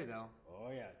 It's scary though. Oh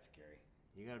yeah, it's scary.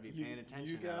 You gotta be paying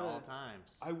attention at all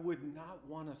times. I would not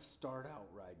want to start out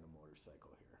riding a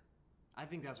motorcycle here. I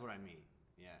think that's what I mean.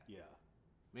 Yeah. Yeah.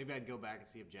 Maybe I'd go back and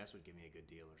see if Jess would give me a good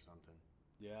deal or something.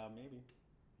 Yeah, maybe.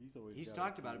 He's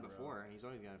talked about it before. He's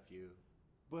always got a few.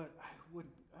 But I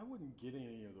wouldn't get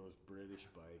any of those British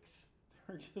bikes.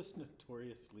 They're just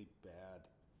notoriously bad.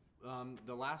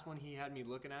 The last one he had me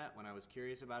looking at when I was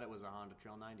curious about it was a Honda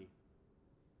Trail 90.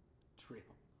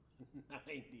 Trail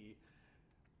 90.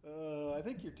 I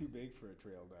think you're too big for a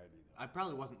Trail 90 though. I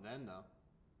probably wasn't then though.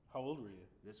 How old were you?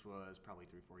 This was probably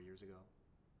 3-4 years ago.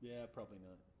 Yeah, probably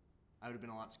not. I would have been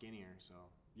a lot skinnier, so.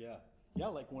 Yeah. Yeah,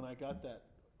 like when I got that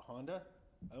Honda,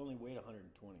 I only weighed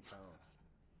 120 pounds.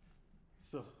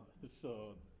 So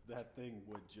that thing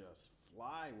would just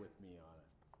fly with me on it.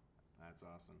 That's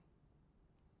awesome.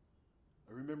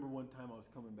 I remember one time I was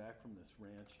coming back from this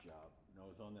ranch job, and I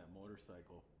was on that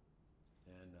motorcycle,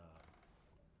 And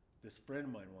this friend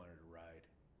of mine wanted to ride,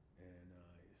 and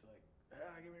he's like,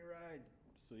 give me a ride.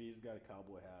 So he's got a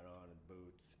cowboy hat on and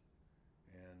boots,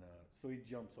 and so he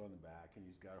jumps on the back, and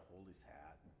he's got to hold his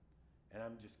hat, and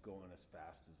I'm just going as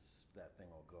fast as that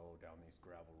thing will go down these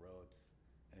gravel roads,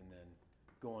 and then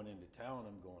going into town,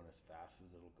 I'm going as fast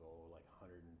as it'll go, like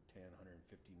 110,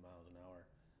 115 miles an hour.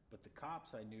 But the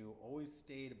cops I knew always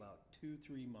stayed about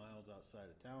 2-3 miles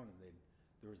outside of town, and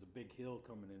there was a big hill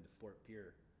coming into Fort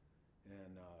Pierre,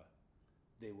 and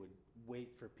they would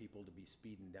wait for people to be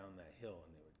speeding down that hill,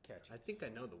 and they would catch us. I think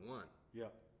I know the one. Yeah,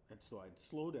 and so I'd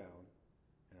slow down,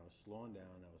 and I was slowing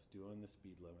down, I was doing the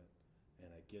speed limit,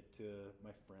 and I get to my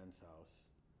friend's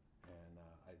house, and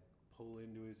I pull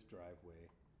into his driveway,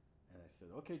 and I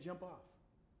said, okay, jump off.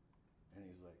 And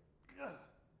he's like,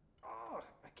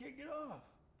 I can't get off.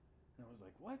 And I was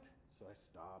like, what? So I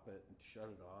stop it and shut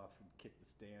it off and kick the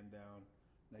stand down,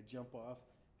 and I jump off,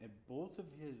 and both of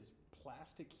his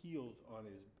plastic heels on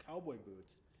his cowboy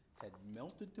boots had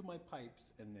melted to my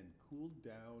pipes and then cooled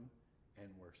down and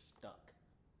were stuck.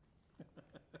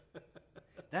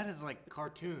 That is like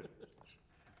cartoon.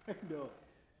 I know.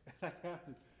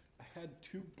 And I had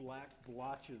 2 black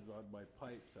blotches on my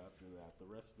pipes after that. The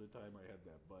rest of the time I had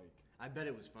that bike. I bet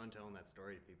it was fun telling that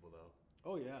story to people, though.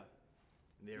 Oh, yeah.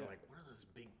 They were like, what are those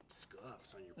big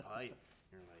scuffs on your pipe?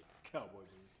 You're like, cowboy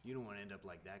boots. You don't want to end up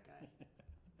like that guy.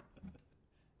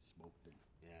 Smoked him.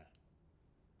 Yeah.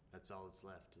 That's all that's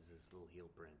left is this little heel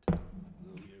print.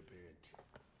 Little heel print.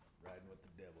 Riding with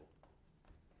the devil.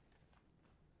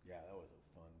 Yeah, that was a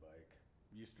fun bike.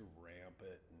 We used to ramp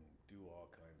it and do all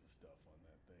kinds of stuff on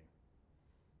that thing.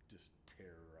 Just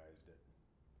terrorized it.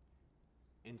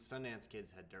 And Sundance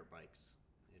kids had dirt bikes.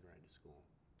 They'd ride to school.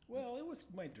 Well, it was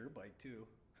my dirt bike too.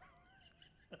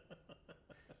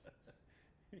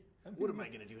 What am I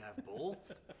going to do, have both?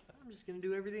 I'm just going to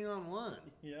do everything on one.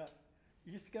 Yeah.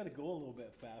 You just got to go a little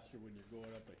bit faster when you're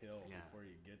going up a hill before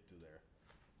you get to there.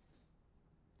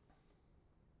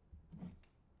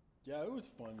 Yeah, it was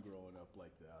fun growing up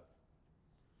like that.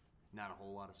 Not a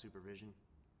whole lot of supervision?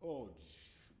 Oh,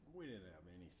 we didn't have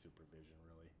any supervision,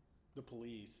 really. The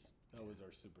police, that was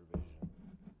our supervision.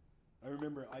 I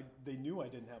remember they knew I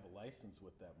didn't have a license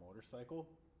with that motorcycle,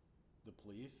 the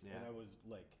police, and I was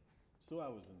like, so I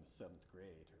was in the 7th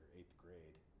grade or 8th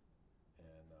grade,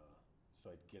 and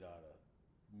so I'd get out of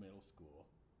middle school,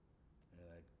 and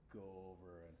I'd go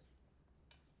over and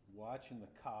watching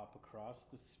the cop across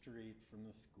the street from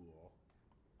the school,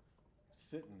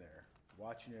 sitting there,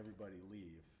 watching everybody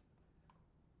leave,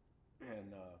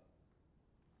 and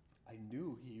I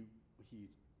knew he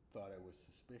thought I was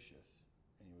suspicious,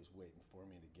 and he was waiting for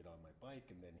me to get on my bike,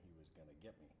 and then he was going to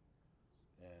get me.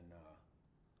 And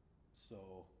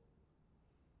so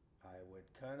I would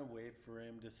kind of wait for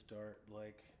him to start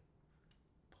like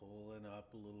pulling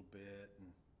up a little bit,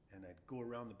 and I'd go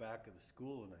around the back of the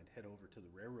school, and I'd head over to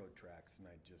the railroad tracks, and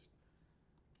I'd just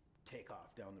take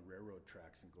off down the railroad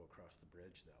tracks and go across the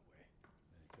bridge that way.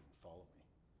 And he couldn't follow me.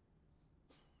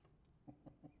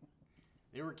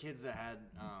 There were kids that had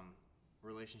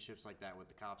relationships like that with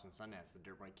the cops in Sundance, the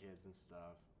dirt bike kids and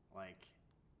stuff. Like,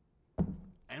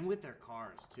 and with their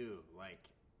cars too. Like,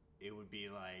 it would be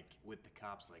like with the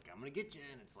cops, like, I'm gonna get you,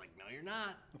 and it's like, no, you're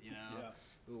not. You know,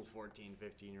 little 14,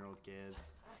 15-year-old kids,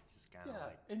 just kind of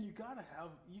like. And you gotta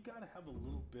have a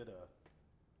little bit of,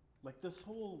 like, this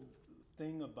whole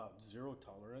thing about zero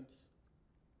tolerance.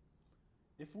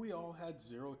 If we all had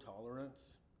zero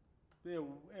tolerance,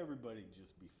 everybody'd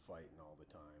just be fighting all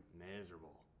the time.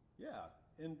 Miserable. Yeah,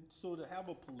 and so to have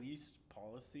a police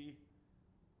policy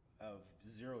of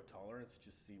zero tolerance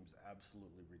just seems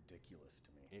absolutely ridiculous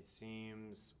to me. It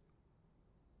seems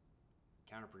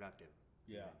counterproductive.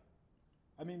 Yeah.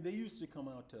 I mean, they used to come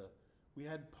out we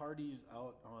had parties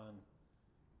out on,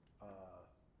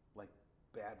 like,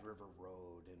 Bad River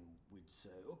Road, and we'd say,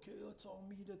 okay, let's all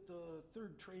meet at the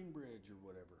 3rd train bridge or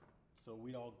whatever. So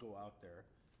we'd all go out there.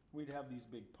 We'd have these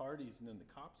big parties, and then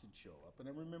the cops would show up. And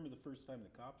I remember the first time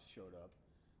the cops showed up,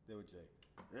 they would say,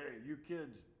 hey, you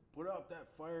kids, put out that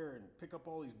fire and pick up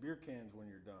all these beer cans when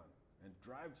you're done. And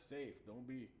drive safe. Don't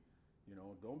be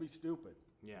stupid.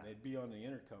 Yeah. And they'd be on the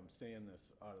intercom saying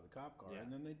this out of the cop car,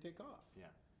 and then they'd take off.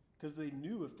 Yeah. Because they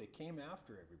knew if they came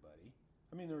after everybody,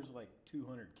 I mean, there was like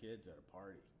 200 kids at a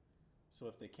party. So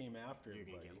if they came after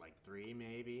everybody, you're going to get like 3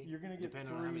 maybe. You're going to get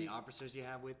depending on how many officers you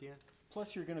have with you.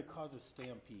 Plus, you're going to cause a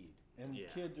stampede. And the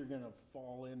kids are going to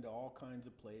fall into all kinds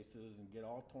of places and get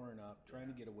all torn up trying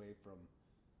to get away from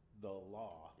the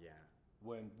law. Yeah.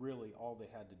 When really all they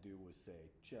had to do was say,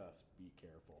 just be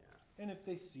careful. Yeah. And if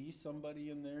they see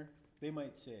somebody in there, they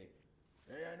might say,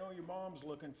 hey, I know your mom's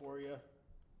looking for you.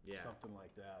 Yeah. Something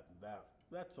like that.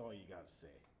 That's all you got to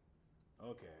say.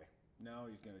 Okay, now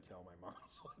he's going to tell my mom,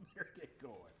 so I better get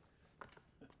going.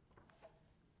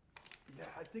 Yeah,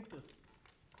 I think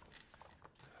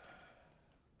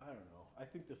I don't know. I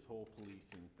think this whole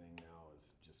policing thing now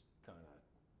is just kind of,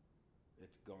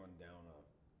 it's gone down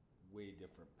a way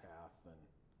different path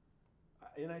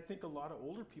and I think a lot of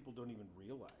older people don't even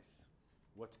realize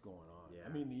what's going on. Yeah. I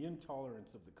mean, the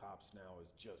intolerance of the cops now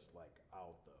is just like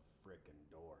out the frickin'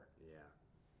 door. Yeah.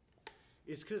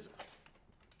 It's because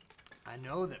I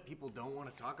know that people don't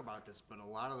want to talk about this, but a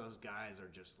lot of those guys are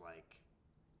just like,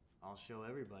 I'll show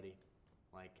everybody.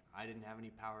 Like, I didn't have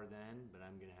any power then, but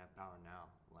I'm going to have power now.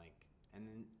 Like, and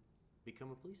then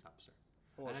become a police officer.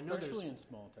 Well, and especially in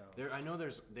small towns. I know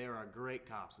there are great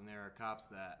cops, and there are cops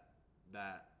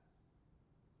that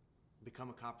become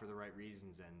a cop for the right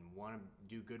reasons and want to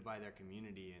do good by their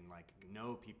community and like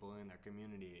know people in their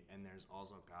community. And there's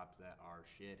also cops that are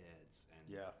shitheads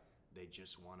and they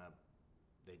just want to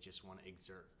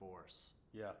exert force.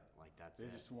 Yeah. Like they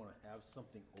just want to have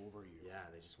something over you. Yeah,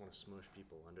 they just want to smush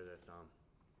people under their thumb.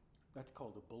 That's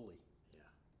called a bully. Yeah.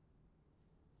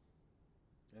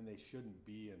 And they shouldn't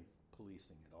be in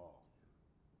policing at all.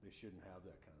 They shouldn't have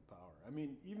that kind of power. I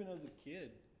mean, even as a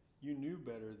kid, you knew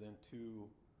better than to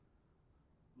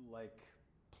like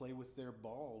play with their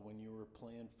ball when you were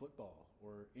playing football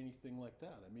or anything like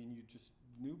that. I mean, you just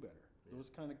knew better. Yeah. Those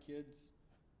kind of kids,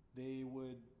 they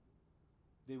would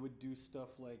do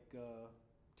stuff like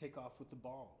take off with the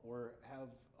ball or have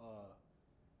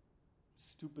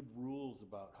stupid rules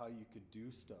about how you could do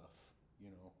stuff,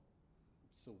 you know.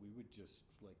 So we would just,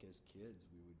 like as kids,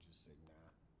 we would just say,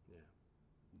 nah,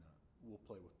 we'll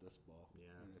play with this ball.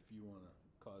 Yeah. And if you want to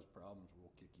cause problems,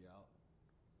 we'll kick you out.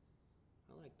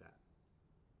 I like that.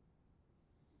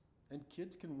 And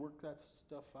kids can work that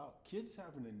stuff out. Kids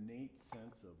have an innate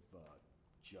sense of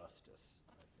justice,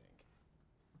 I think.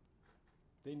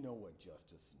 They know what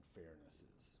justice and fairness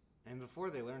is. And before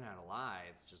they learn how to lie,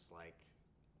 it's just like,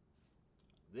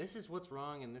 this is what's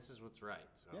wrong and this is what's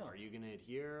right. So are you going to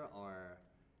adhere or...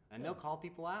 And they'll call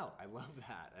people out. I love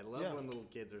that. I love when little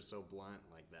kids are so blunt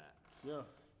like that. Yeah.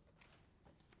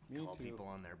 Me call too. people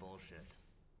on their bullshit.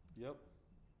 Yep.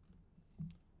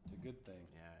 It's a good thing.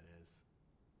 Yeah, it is.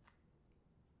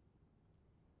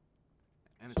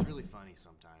 And it's really funny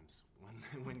sometimes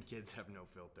when kids have no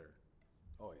filter.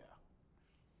 Oh, yeah.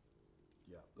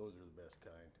 Yeah, those are the best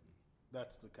kind.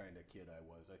 That's the kind of kid I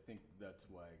was. I think that's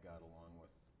why I got along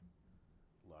with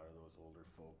a lot of those older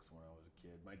folks when I was a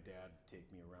kid. My dad would take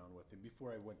me around with him.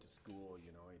 Before I went to school,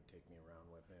 you know, he'd take me around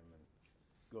with him and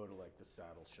go to like the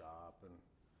saddle shop and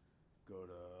go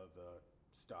to the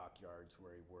stockyards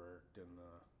where he worked and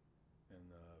the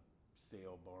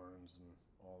sale barns and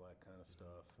all that kind of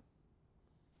stuff.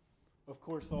 Of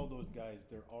course, all those guys,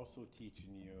 they're also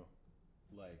teaching you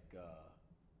like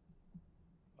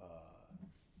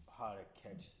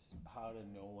how to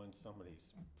know when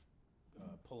somebody's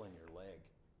pulling your leg.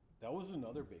 That was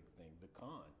another big thing, the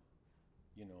con,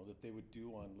 you know, that they would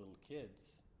do on little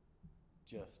kids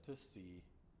just to see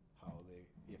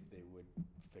if they would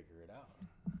figure it out.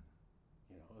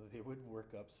 You know, they would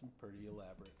work up some pretty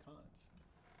elaborate cons.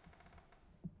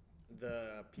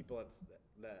 The people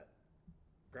that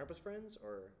Grandpa's friends,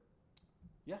 or?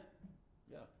 Yeah.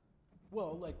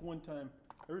 Well, like one time,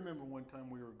 I remember one time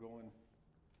we were going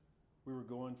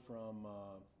from,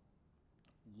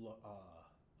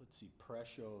 let's see,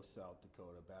 Presho, South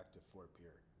Dakota, back to Fort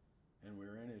Pierre. And we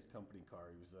were in his company car.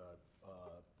 He was a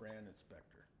brand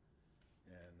inspector.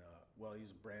 And, well, he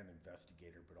was a brand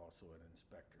investigator, but also an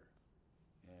inspector.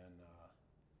 And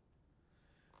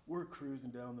we're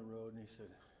cruising down the road, and he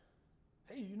said,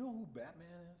 "Hey, you know who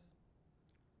Batman is?"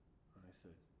 And I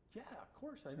said, "Yeah, of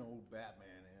course I know who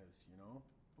Batman is, you know.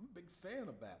 I'm a big fan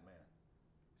of Batman."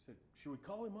 He said, "Should we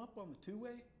call him up on the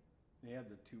two-way?" And he had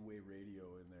the two-way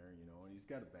radio in there, you know, and he's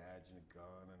got a badge and a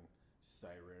gun and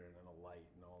siren and a light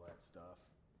and all that stuff.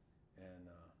 And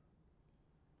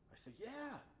I said,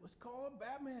 "Yeah, let's call him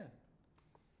Batman."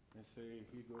 And so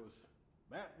he goes,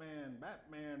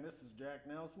 "Batman, this is Jack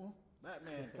Nelson.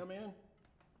 Batman, come in."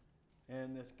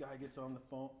 And this guy gets on the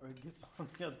phone, or gets on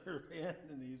the other end,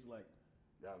 and he's like,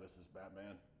 "Yeah, this is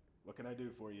Batman. What can I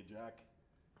do for you, Jack?"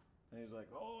 And he's like,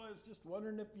 "Oh, I was just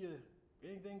wondering if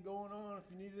anything going on,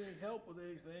 if you needed any help with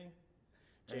anything."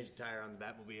 Change the tire on the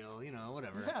Batmobile, you know,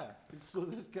 whatever. Yeah. And so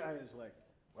this guy is like,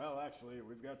 "Well, actually,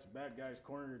 we've got some bad guys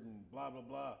cornered and blah, blah,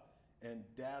 blah." And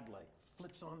Dad, like,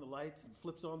 flips on the lights and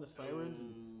flips on the sirens.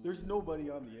 And there's nobody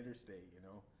on the interstate, you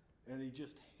know. and he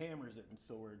just hammers it, and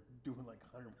so we're doing like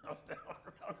 100 miles an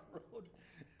hour on the road,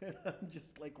 and I'm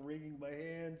just like wringing my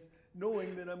hands,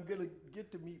 knowing that I'm gonna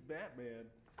get to meet Batman,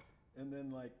 and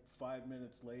then like 5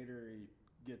 minutes later he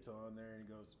gets on there and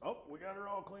he goes, "Oh, we got her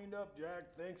all cleaned up,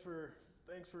 Jack. Thanks for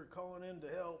calling in to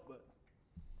help, but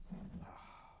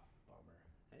bummer."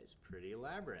 It's pretty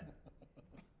elaborate.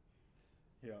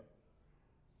 Yeah.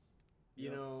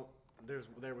 You know,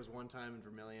 there was one time in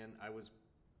Vermilion, I was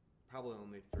probably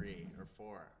only 3 or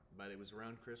 4, but it was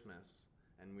around Christmas,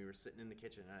 and we were sitting in the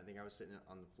kitchen, and I think I was sitting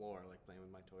on the floor, like playing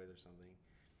with my toys or something,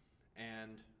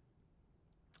 and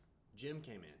Jim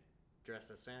came in,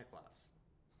 dressed as Santa Claus,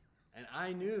 and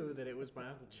I knew that it was my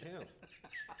Uncle Jim.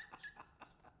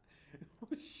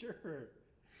 Sure.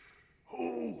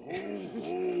 Ho, ho,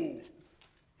 ho.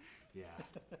 Yeah.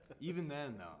 Even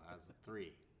then, though, I was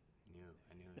 3.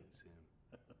 I knew it was him.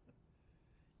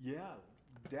 Yeah,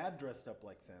 Dad dressed up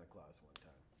like Santa Claus one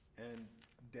time, and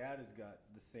Dad has got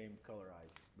the same color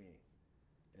eyes as me,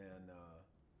 and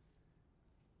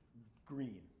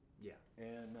green. Yeah.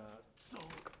 And so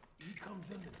he comes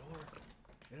in the door,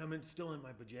 and I'm still in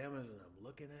my pajamas, and I'm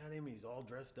looking at him. He's all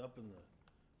dressed up in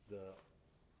the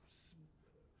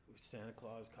Santa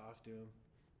Claus costume,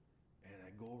 and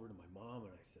I go over to my mom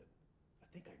and I said, "I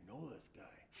think I know this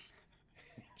guy."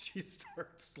 And she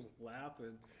starts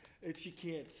laughing, and she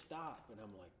can't stop, and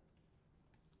I'm like,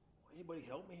 "Anybody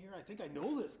help me here? I think I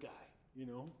know this guy," you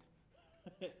know?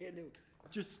 And it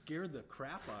just scared the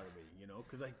crap out of me, you know,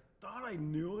 because I thought I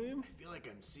knew him. I feel like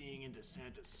I'm seeing into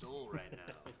Santa's soul right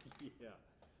now.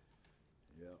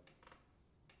 Yeah.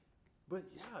 But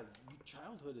yeah,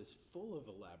 childhood is full of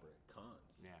elaborate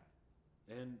cons. Yeah.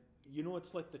 And you know,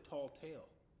 it's like the tall tale.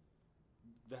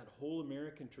 That whole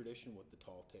American tradition with the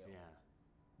tall tale. Yeah.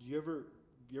 You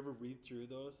ever read through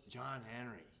those? John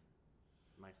Henry,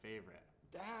 my favorite.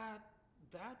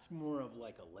 That's more of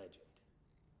like a legend.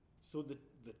 So the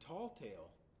tall tale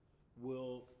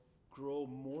will grow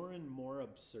more and more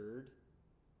absurd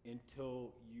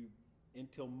until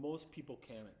most people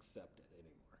can't accept it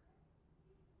anymore.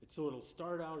 So it'll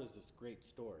start out as this great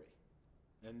story,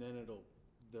 and then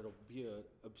that'll be an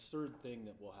absurd thing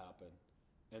that will happen,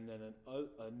 and then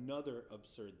another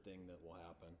absurd thing that will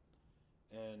happen,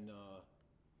 and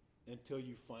until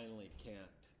you finally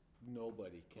can't,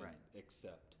 nobody can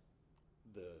accept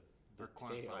the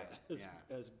tale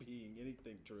as being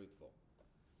anything truthful.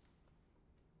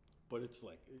 But it's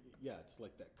like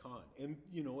that con. And,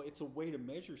 you know, it's a way to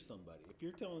measure somebody. If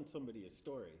you're telling somebody a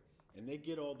story and they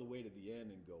get all the way to the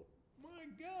end and go, "My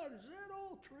God, is that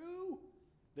all true?"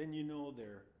 Then you know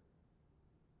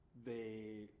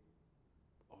they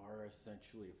are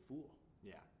essentially a fool.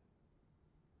 Yeah.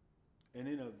 And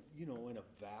in a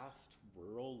vast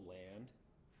rural land,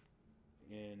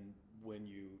 and when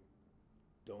you're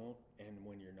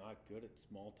not good at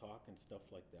small talk and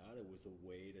stuff like that, it was a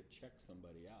way to check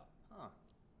somebody out. Huh.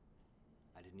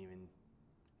 I didn't even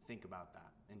think about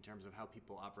that in terms of how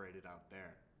people operated out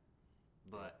there.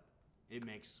 But it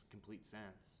makes complete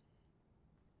sense.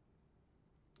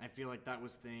 I feel like that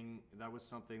was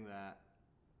something that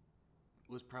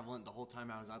was prevalent the whole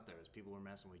time I was out there, as people were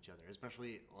messing with each other.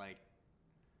 Especially, like,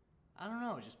 I don't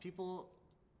know, just people,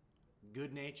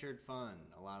 good-natured fun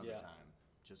a lot of the time.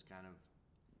 Just kind of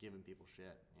giving people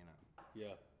shit, you know.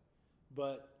 Yeah.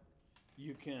 But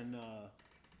you can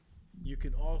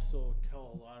also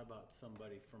tell a lot about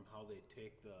somebody from how they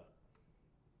take the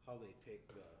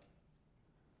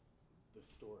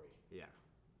story. Yeah.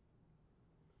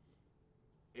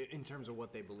 In terms of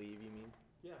what they believe, you mean?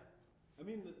 Yeah. I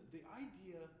mean, the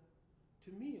idea,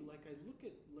 to me, like, I look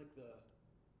at, like, the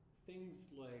things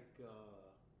like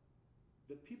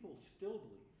that people still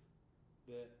believe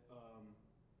that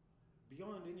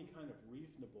beyond any kind of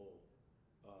reasonable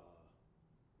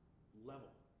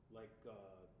level, like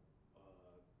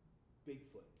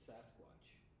Bigfoot,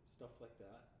 Sasquatch, stuff like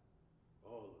that.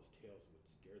 Oh, those tales would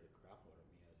scare the crap out of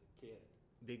me as a kid.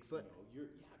 Bigfoot? You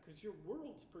know, because your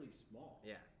world's pretty small.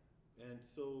 Yeah. And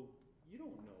so you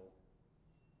don't know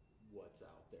what's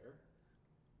out there.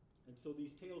 And so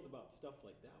these tales about stuff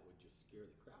like that would just scare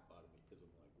the crap out of me, because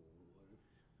I'm like, well,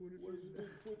 what if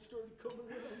Bigfoot started coming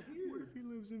around here? What if he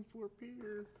lives in Fort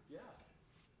Pierre? Yeah.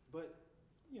 But,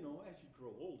 you know, as you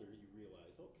grow older, you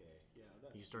realize, okay,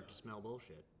 that's... You start to smell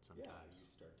bullshit sometimes. Yeah, you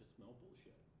start to smell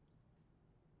bullshit.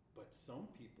 But some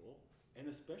people, and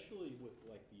especially with,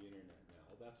 like, the internet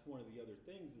now, that's one of the other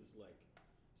things is, like,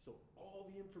 so all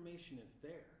the information is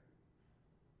there,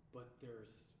 but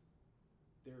there's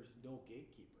no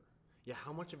gatekeeper. Yeah,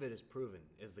 how much of it is proven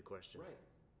is the question. Right.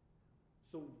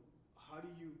 So how do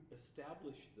you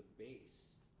establish the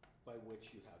base by which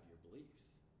you have your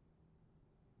beliefs?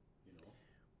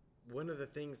 one of the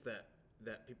things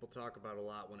that people talk about a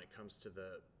lot when it comes to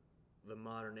the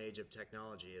modern age of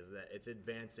technology is that it's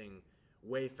advancing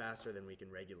way faster than we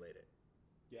can regulate it.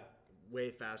 Yeah.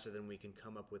 Way faster than we can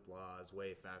come up with laws,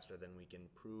 way faster than we can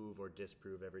prove or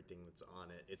disprove everything that's on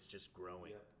it. It's just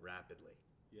growing rapidly.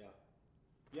 Yeah.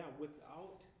 Yeah,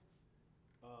 without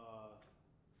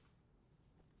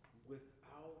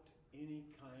any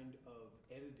kind of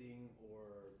editing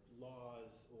or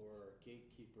laws or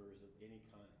gatekeepers of any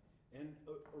kind. And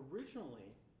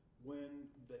originally, when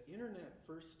the internet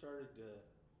first started to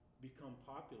become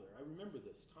popular, I remember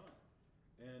this time,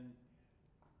 and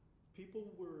people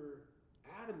were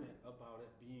adamant about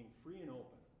it being free and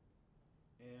open.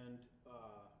 And,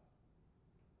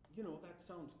 that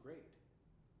sounds great.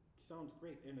 Sounds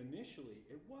great. And initially,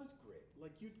 it was great.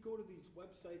 Like, you'd go to these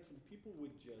websites and people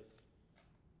would just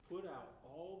put out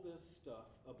all this stuff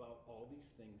about all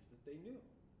these things that they knew.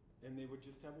 And they would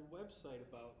just have a website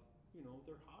about,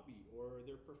 their hobby or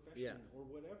their profession or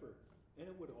whatever. And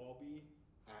it would all be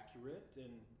accurate,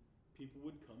 and people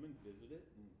would come and visit it,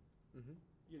 and,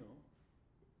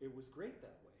 it was great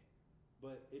that way.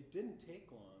 But it didn't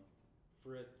take long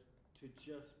for it to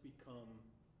just become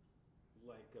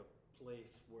like a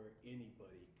place where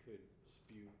anybody could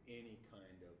spew any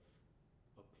kind of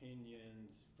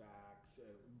opinions, facts,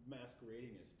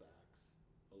 masquerading as facts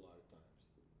a lot of times.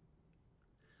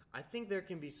 I think there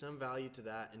can be some value to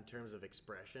that in terms of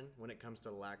expression when it comes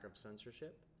to lack of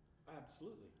censorship.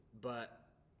 Absolutely. But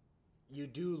you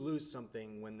do lose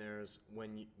something when there's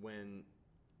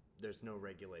no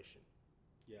regulation.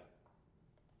 Yeah.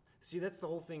 See, that's the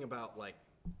whole thing about like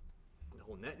the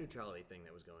whole net neutrality thing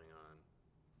that was going on.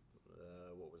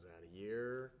 What was that?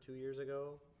 2 years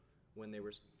ago, when they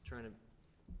were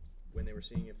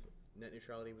seeing if net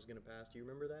neutrality was going to pass. Do you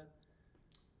remember that?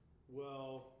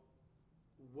 Well,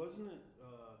 wasn't it?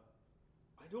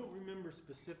 I don't remember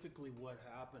specifically what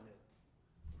happened.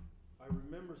 I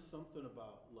remember something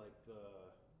about like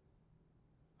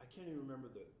I can't even remember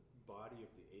the body of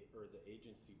the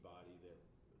agency body that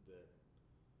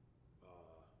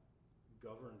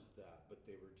governs that, but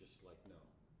they were just like, no,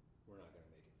 we're not going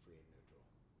to make it free and neutral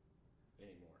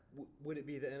anymore. Would it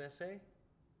be the NSA?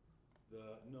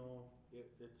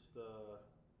 It's the.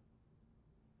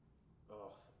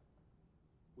 Oh,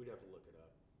 we'd have to look it up.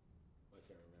 I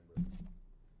can't remember.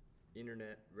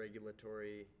 Internet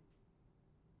regulatory.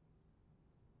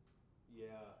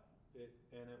 Yeah, it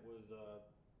was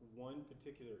one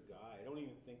particular guy. I don't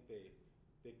even think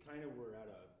they kind of were at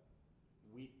a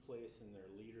weak place in their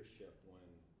leadership when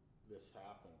this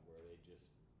happened, where they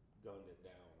just gunned it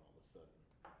down all of a sudden.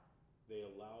 They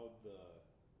allowed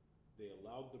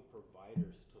the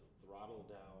providers to throttle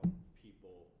down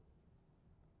people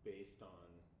based on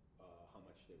how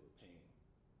much they were paying,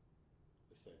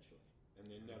 essentially.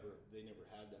 And they never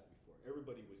had that before.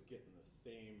 Everybody was getting the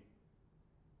same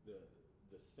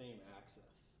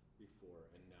access before,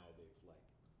 and now they've like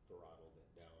throttled it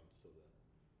down so that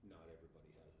not everybody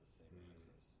has the same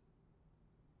access.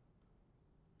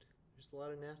 There's a lot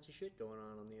of nasty shit going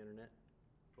on the internet.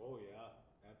 Oh yeah,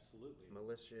 absolutely.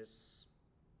 Malicious,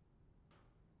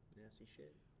 nasty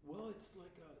shit. Well, it's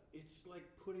like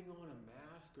putting on a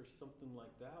mask or something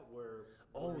like that, where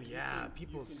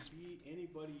people's you can be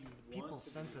anybody you want. People's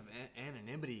sense of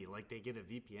anonymity, like they get a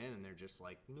VPN and they're just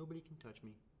like, nobody can touch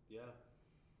me. Yeah.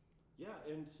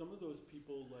 Yeah, and some of those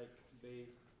people, like, they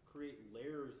create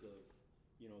layers of,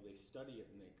 they study it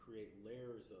and they create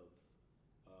layers of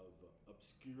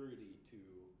obscurity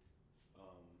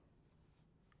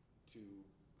to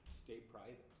stay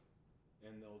private.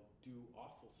 And they'll do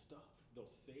awful stuff. They'll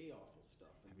say awful stuff.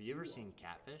 Have you ever seen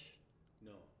Catfish?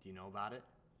 No. Do you know about it?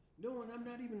 No, and I'm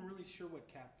not even really sure what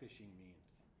catfishing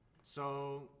means.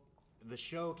 So, the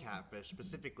show Catfish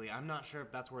specifically, I'm not sure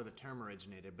if that's where the term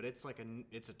originated, but it's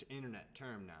it's an internet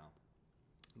term now.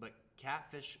 But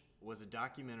Catfish was a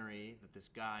documentary that this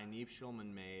guy, Neve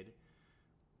Schulman, made.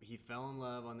 He fell in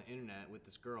love on the internet with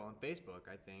this girl on Facebook,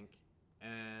 I think,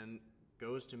 and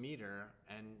goes to meet her,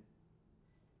 and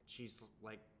she's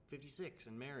like 56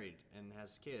 and married and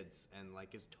has kids and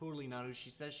like is totally not who she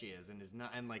says she is, and is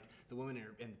not, and like the woman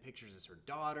in the pictures is her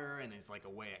daughter and is like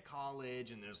away at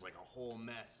college, and there's like a whole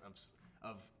mess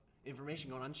of information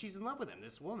going on. She's in love with him,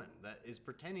 this woman that is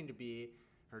pretending to be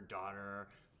her daughter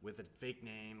with a fake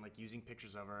name, like using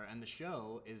pictures of her, and the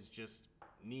show is just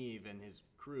Neve and his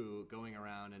crew going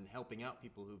around and helping out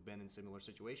people who've been in similar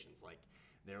situations. Like,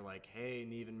 they're like, hey,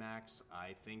 Neve and Max,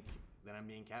 I think that I'm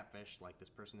being catfished. Like, this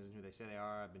person isn't who they say they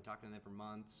are. I've been talking to them for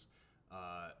months.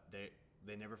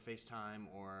 They never FaceTime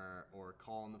or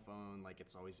call on the phone. Like,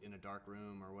 it's always in a dark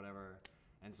room or whatever.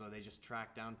 And so they just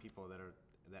track down people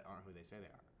that aren't who they say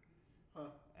they are.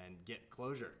 Huh. And get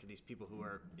closure to these people who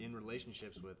are in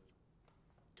relationships with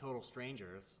total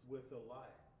strangers. With a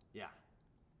lie. Yeah.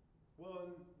 Well,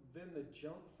 and then the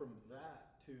jump from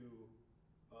that to,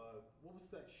 what was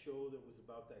that show that was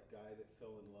about that guy that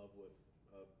fell in love with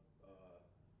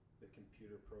the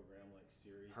computer program like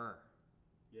Siri? Her.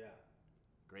 Yeah.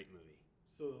 Great movie.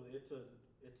 So it's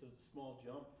a small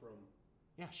jump from.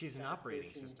 Yeah, she's an operating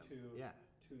catfishing system.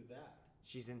 To that.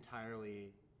 She's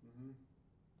entirely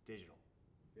digital.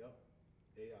 Yep.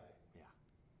 AI. Yeah.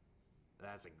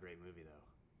 That's a great movie, though.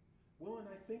 Well, and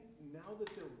I think now that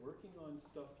they're working on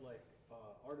stuff like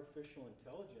artificial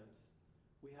intelligence,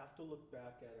 we have to look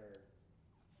back at our,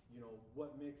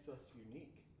 what makes us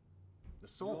unique. The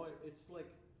soul. It's like,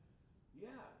 yeah,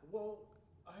 well,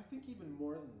 I think even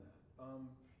more than that.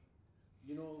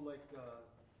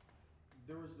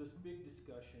 There was this big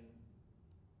discussion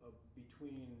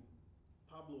between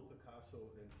Pablo Picasso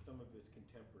and some of his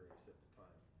contemporaries at the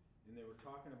time. And they were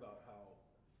talking about how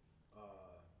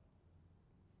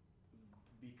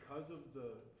because of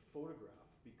the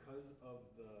photograph, because of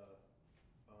the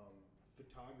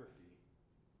photography,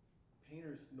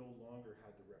 painters no longer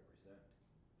had to represent.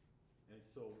 And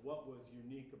so what was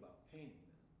unique about painting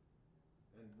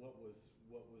then? And what was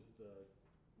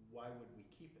why would we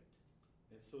keep it?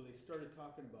 And so they started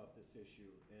talking about this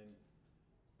issue, and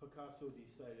Picasso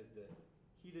decided that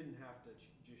he didn't have to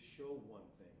just show one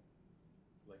thing,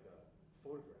 like a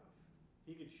photograph.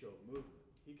 He could show movement.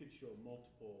 He could show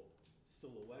multiple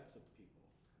silhouettes of people.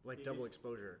 Like double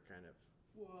exposure, kind of.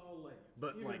 Well,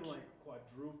 but even like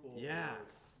quadruple yeah. or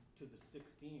to the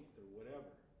 16th or whatever.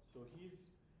 So he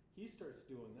starts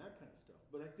doing that kind of stuff.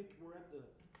 But I think we're at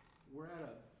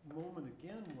a moment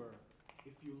again where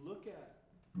if you look at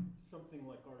something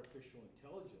like artificial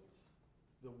intelligence,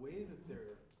 the way that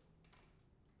they're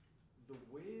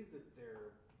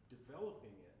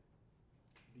developing it,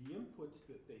 the inputs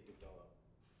that they develop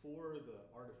for the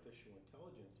artificial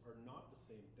intelligence are not the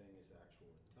same thing as actual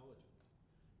intelligence.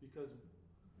 Because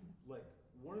like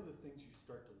one of the things you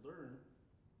start to learn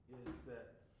is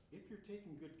that if you're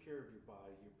taking good care of your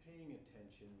body, you're paying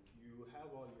attention, you have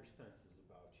all your senses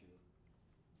about you,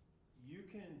 you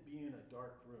can be in a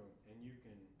dark room and you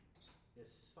can, as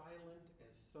silent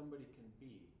as somebody can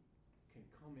be, can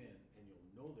come in and you'll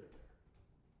know they're there.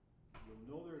 You'll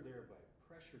know they're there by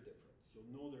pressure difference. You'll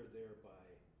know they're there by,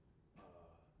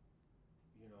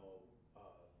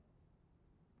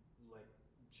 like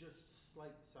just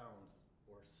slight sounds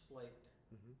or slight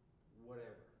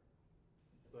whatever.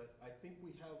 But I think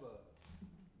we have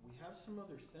some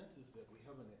other senses that we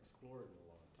haven't explored in a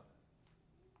long time.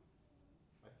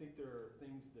 I think there are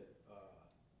things that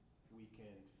we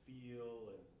can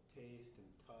feel and taste and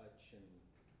touch and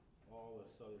all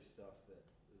this other stuff that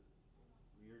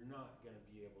you're not going to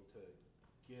be able to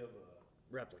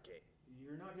replicate.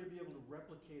 You're not going to be able to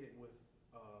replicate it with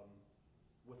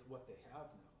what they have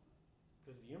now,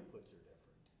 because the inputs are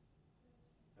different.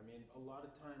 I mean, a lot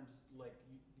of times, like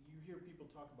you hear people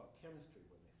talk about chemistry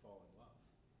when they fall in love,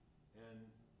 and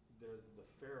the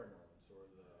pheromones or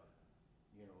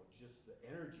just the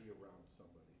energy around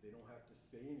somebody. They don't have to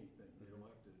say anything. They don't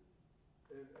have to,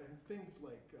 and things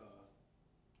like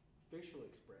facial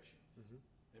expressions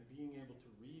and being able to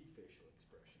read facial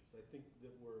expressions. I think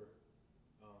that we're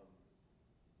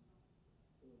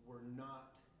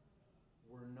not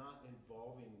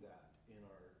involving that in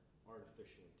our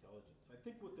artificial intelligence. I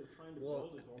think what they're trying to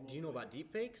build is almost. Do you know about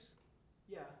deepfakes?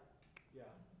 Yeah,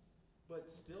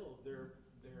 but still, they're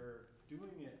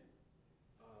doing it.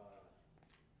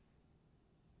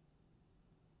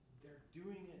 They're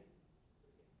doing it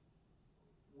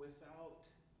without.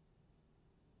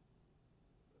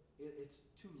 It's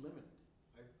too limited.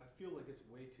 I feel like it's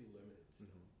way too limited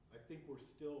still. I think we're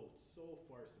still so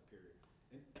far superior.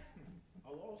 And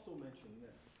I'll also mention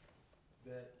this,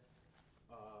 that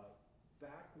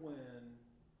back when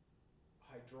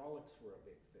hydraulics were a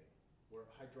big thing, where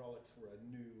hydraulics were a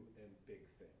new and big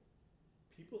thing,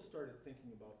 people started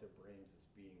thinking about their brains as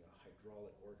being a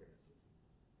hydraulic organism,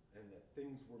 and that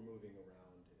things were moving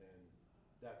around, and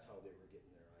that's how they were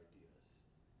getting their ideas.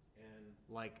 And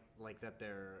like that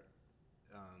they're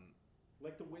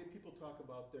like the way people talk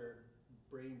about their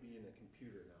brain being a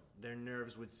computer now. Their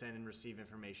nerves would send and receive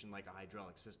information like a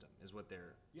hydraulic system, is what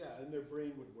they're. Yeah, and their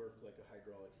brain would work like a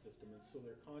hydraulic system, and so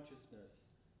their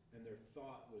consciousness and their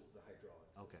thought was the hydraulic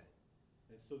system. Okay.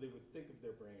 And so they would think of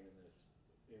their brain in this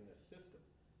system.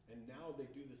 And now they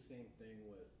do the same thing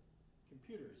with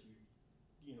computers.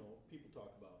 You know, people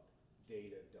talk about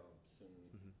data dumps and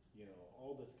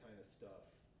all this kind of stuff,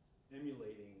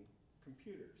 emulating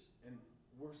computers, and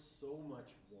we're so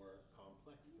much more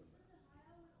complex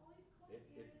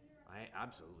I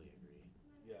absolutely agree.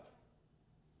 Yeah.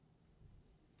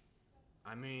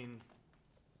 I mean,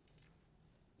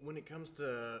 when it comes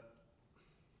to,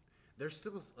 there's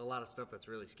still a lot of stuff that's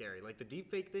really scary. Like the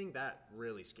deepfake thing, that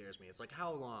really scares me. It's like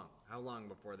how long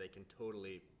before they can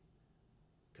totally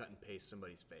cut and paste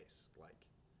somebody's face? Like,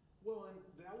 Well, and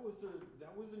that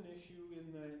was an issue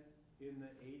in the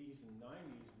 80s and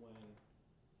 90s when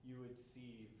you would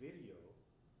see video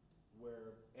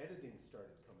where editing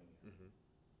started coming in,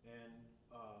 and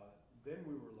then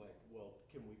we were like, well,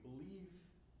 can we believe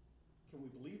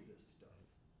this stuff?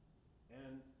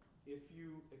 And if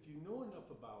you know enough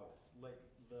about it, like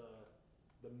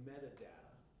the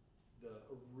metadata, the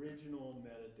original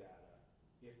metadata,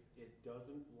 if it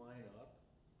doesn't line up,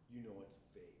 you know it's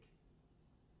fake.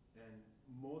 And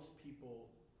most people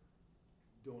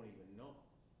don't even know,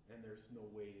 and there's no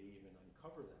way to even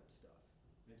uncover that stuff.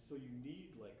 And so you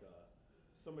need like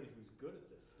somebody who's good at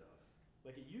this stuff.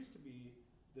 Like it used to be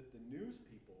that the news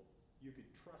people, you could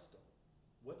trust them.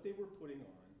 What they were putting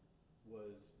on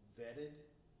was vetted,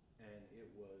 and it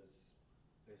was,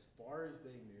 as far as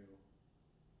they knew,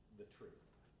 the truth.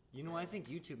 you know, I think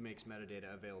YouTube makes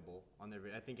metadata available on their.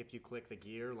 I think if you click the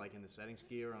gear, like in the settings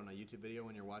gear on a YouTube video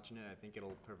when you're watching it, I think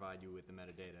it'll provide you with the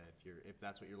metadata if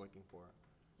that's what you're looking for.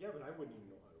 Yeah, but I wouldn't even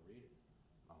know how to read it.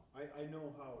 Oh. I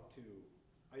know how to.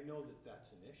 I know that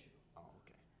that's an issue. Oh,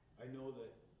 okay. I know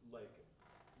that like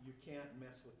you can't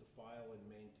mess with the file and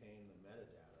maintain the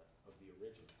metadata of the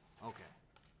original. Okay.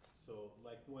 So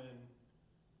like when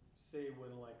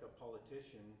like a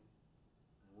politician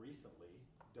recently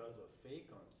does a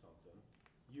fake on something,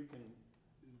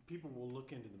 people will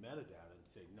look into the metadata and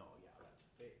say, no, yeah, that's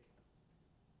fake.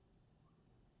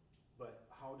 But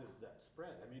how does that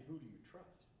spread? I mean, who do you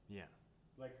trust? Yeah.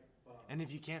 Like, And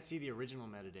if you can't see the original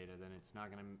metadata, then it's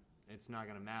not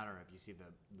gonna matter if you see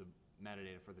the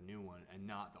metadata for the new one and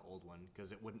not the old one,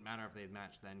 because it wouldn't matter if they had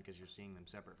matched then, because you're seeing them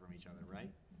separate from each other,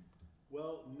 right?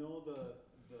 well, no, the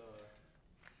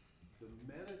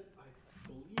I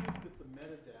believe that the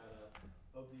metadata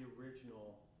of the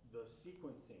original, the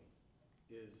sequencing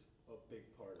is a big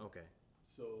part of it. Okay.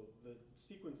 So the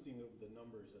sequencing of the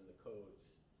numbers and the codes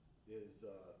is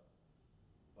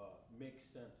makes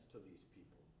sense to these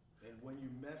people. And when you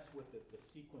mess with it, the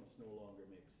sequence no longer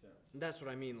makes sense. That's what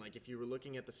I mean. Like if you were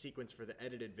looking at the sequence for the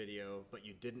edited video, but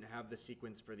you didn't have the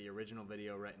sequence for the original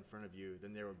video right in front of you,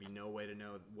 then there would be no way to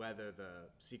know whether the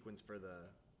sequence for the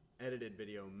edited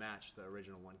video matched the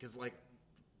original one. Because like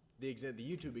the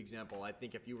YouTube example, I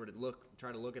think if you were to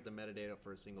try to look at the metadata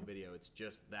for a single video, it's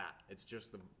just that. It's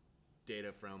just the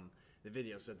data from the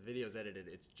video. So if the video's edited,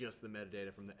 it's just the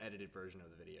metadata from the edited version of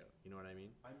the video. You know what I mean?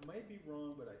 I might be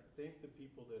wrong, but I think the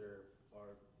people that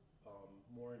are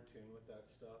more in tune with that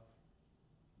stuff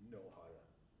know how to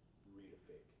read a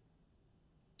fake.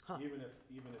 Huh. Even if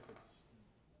it's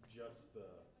just the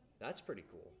That's pretty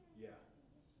cool. yeah.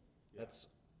 That's.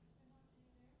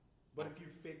 But if you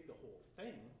fake the whole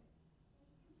thing,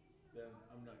 then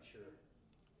I'm not sure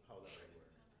how that would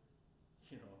work.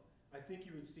 You know, I think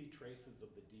you would see traces of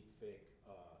the deep fake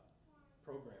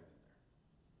program in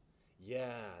there.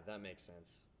 Yeah, that makes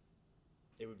sense.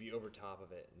 It would be over top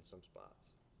of it in some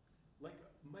spots. Like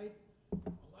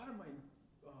a lot of my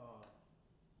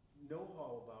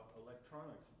know-how about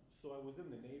electronics. So I was in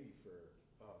the Navy for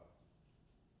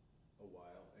a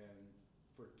while, and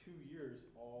for 2 years,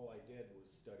 all I did was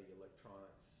study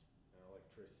electronics and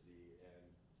electricity and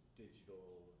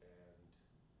digital and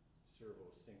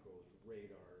servo synchros,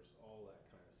 radars, all that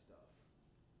kind of stuff.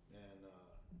 And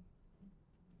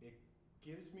it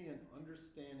gives me an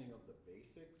understanding of the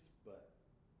basics, but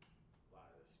a lot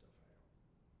of this stuff I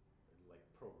don't. Like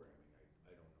programming,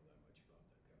 I don't know that much about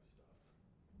that kind of stuff.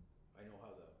 I know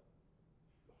how the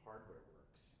hardware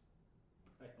works.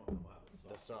 I don't know how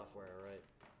The software, right?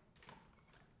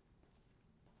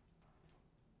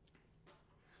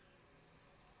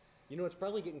 You know, it's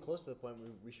probably getting close to the point where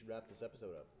we should wrap this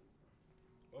episode up.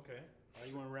 Okay. How do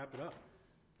you want to wrap it up?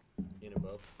 In a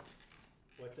bow.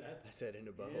 What's that? I said in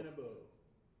a bow. In a bow.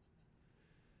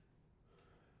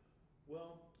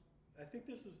 Well, I think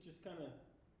this is just kind of,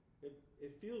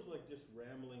 it feels like just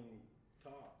rambling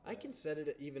talk. I can set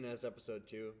it even as episode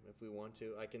 2 if we want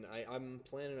to. I'm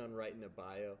planning on writing a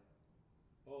bio.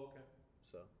 Oh, okay.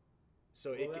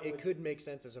 So it could make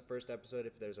sense as a first episode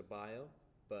if there's a bio,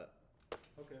 but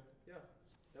Okay, yeah,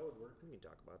 that would work. we can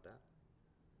talk about that.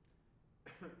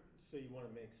 So you want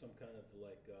to make some kind of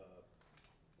like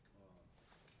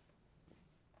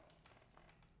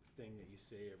thing that you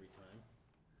say every time?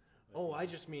 Oh, I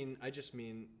just mean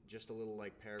just a little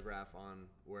like paragraph on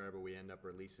wherever we end up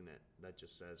releasing it that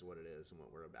just says what it is and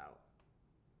what we're about.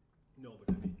 No,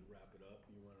 but I mean to wrap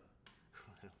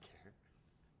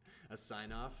A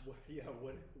sign off. What did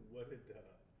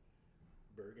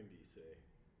Burgundy say?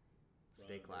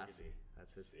 Stay Ron classy. Burgundy.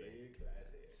 That's his Stay thing.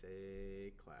 classy.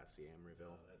 Stay classy,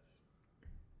 Emeryville. That's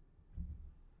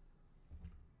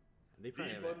They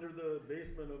probably deep have under the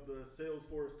basement of the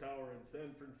Salesforce Tower in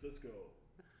San Francisco.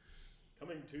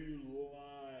 Coming to you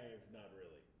live. Not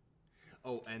really.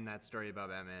 Oh, and that story about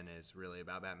Batman is really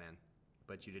about Batman.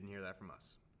 But you didn't hear that from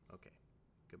us. Okay.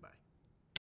 Goodbye.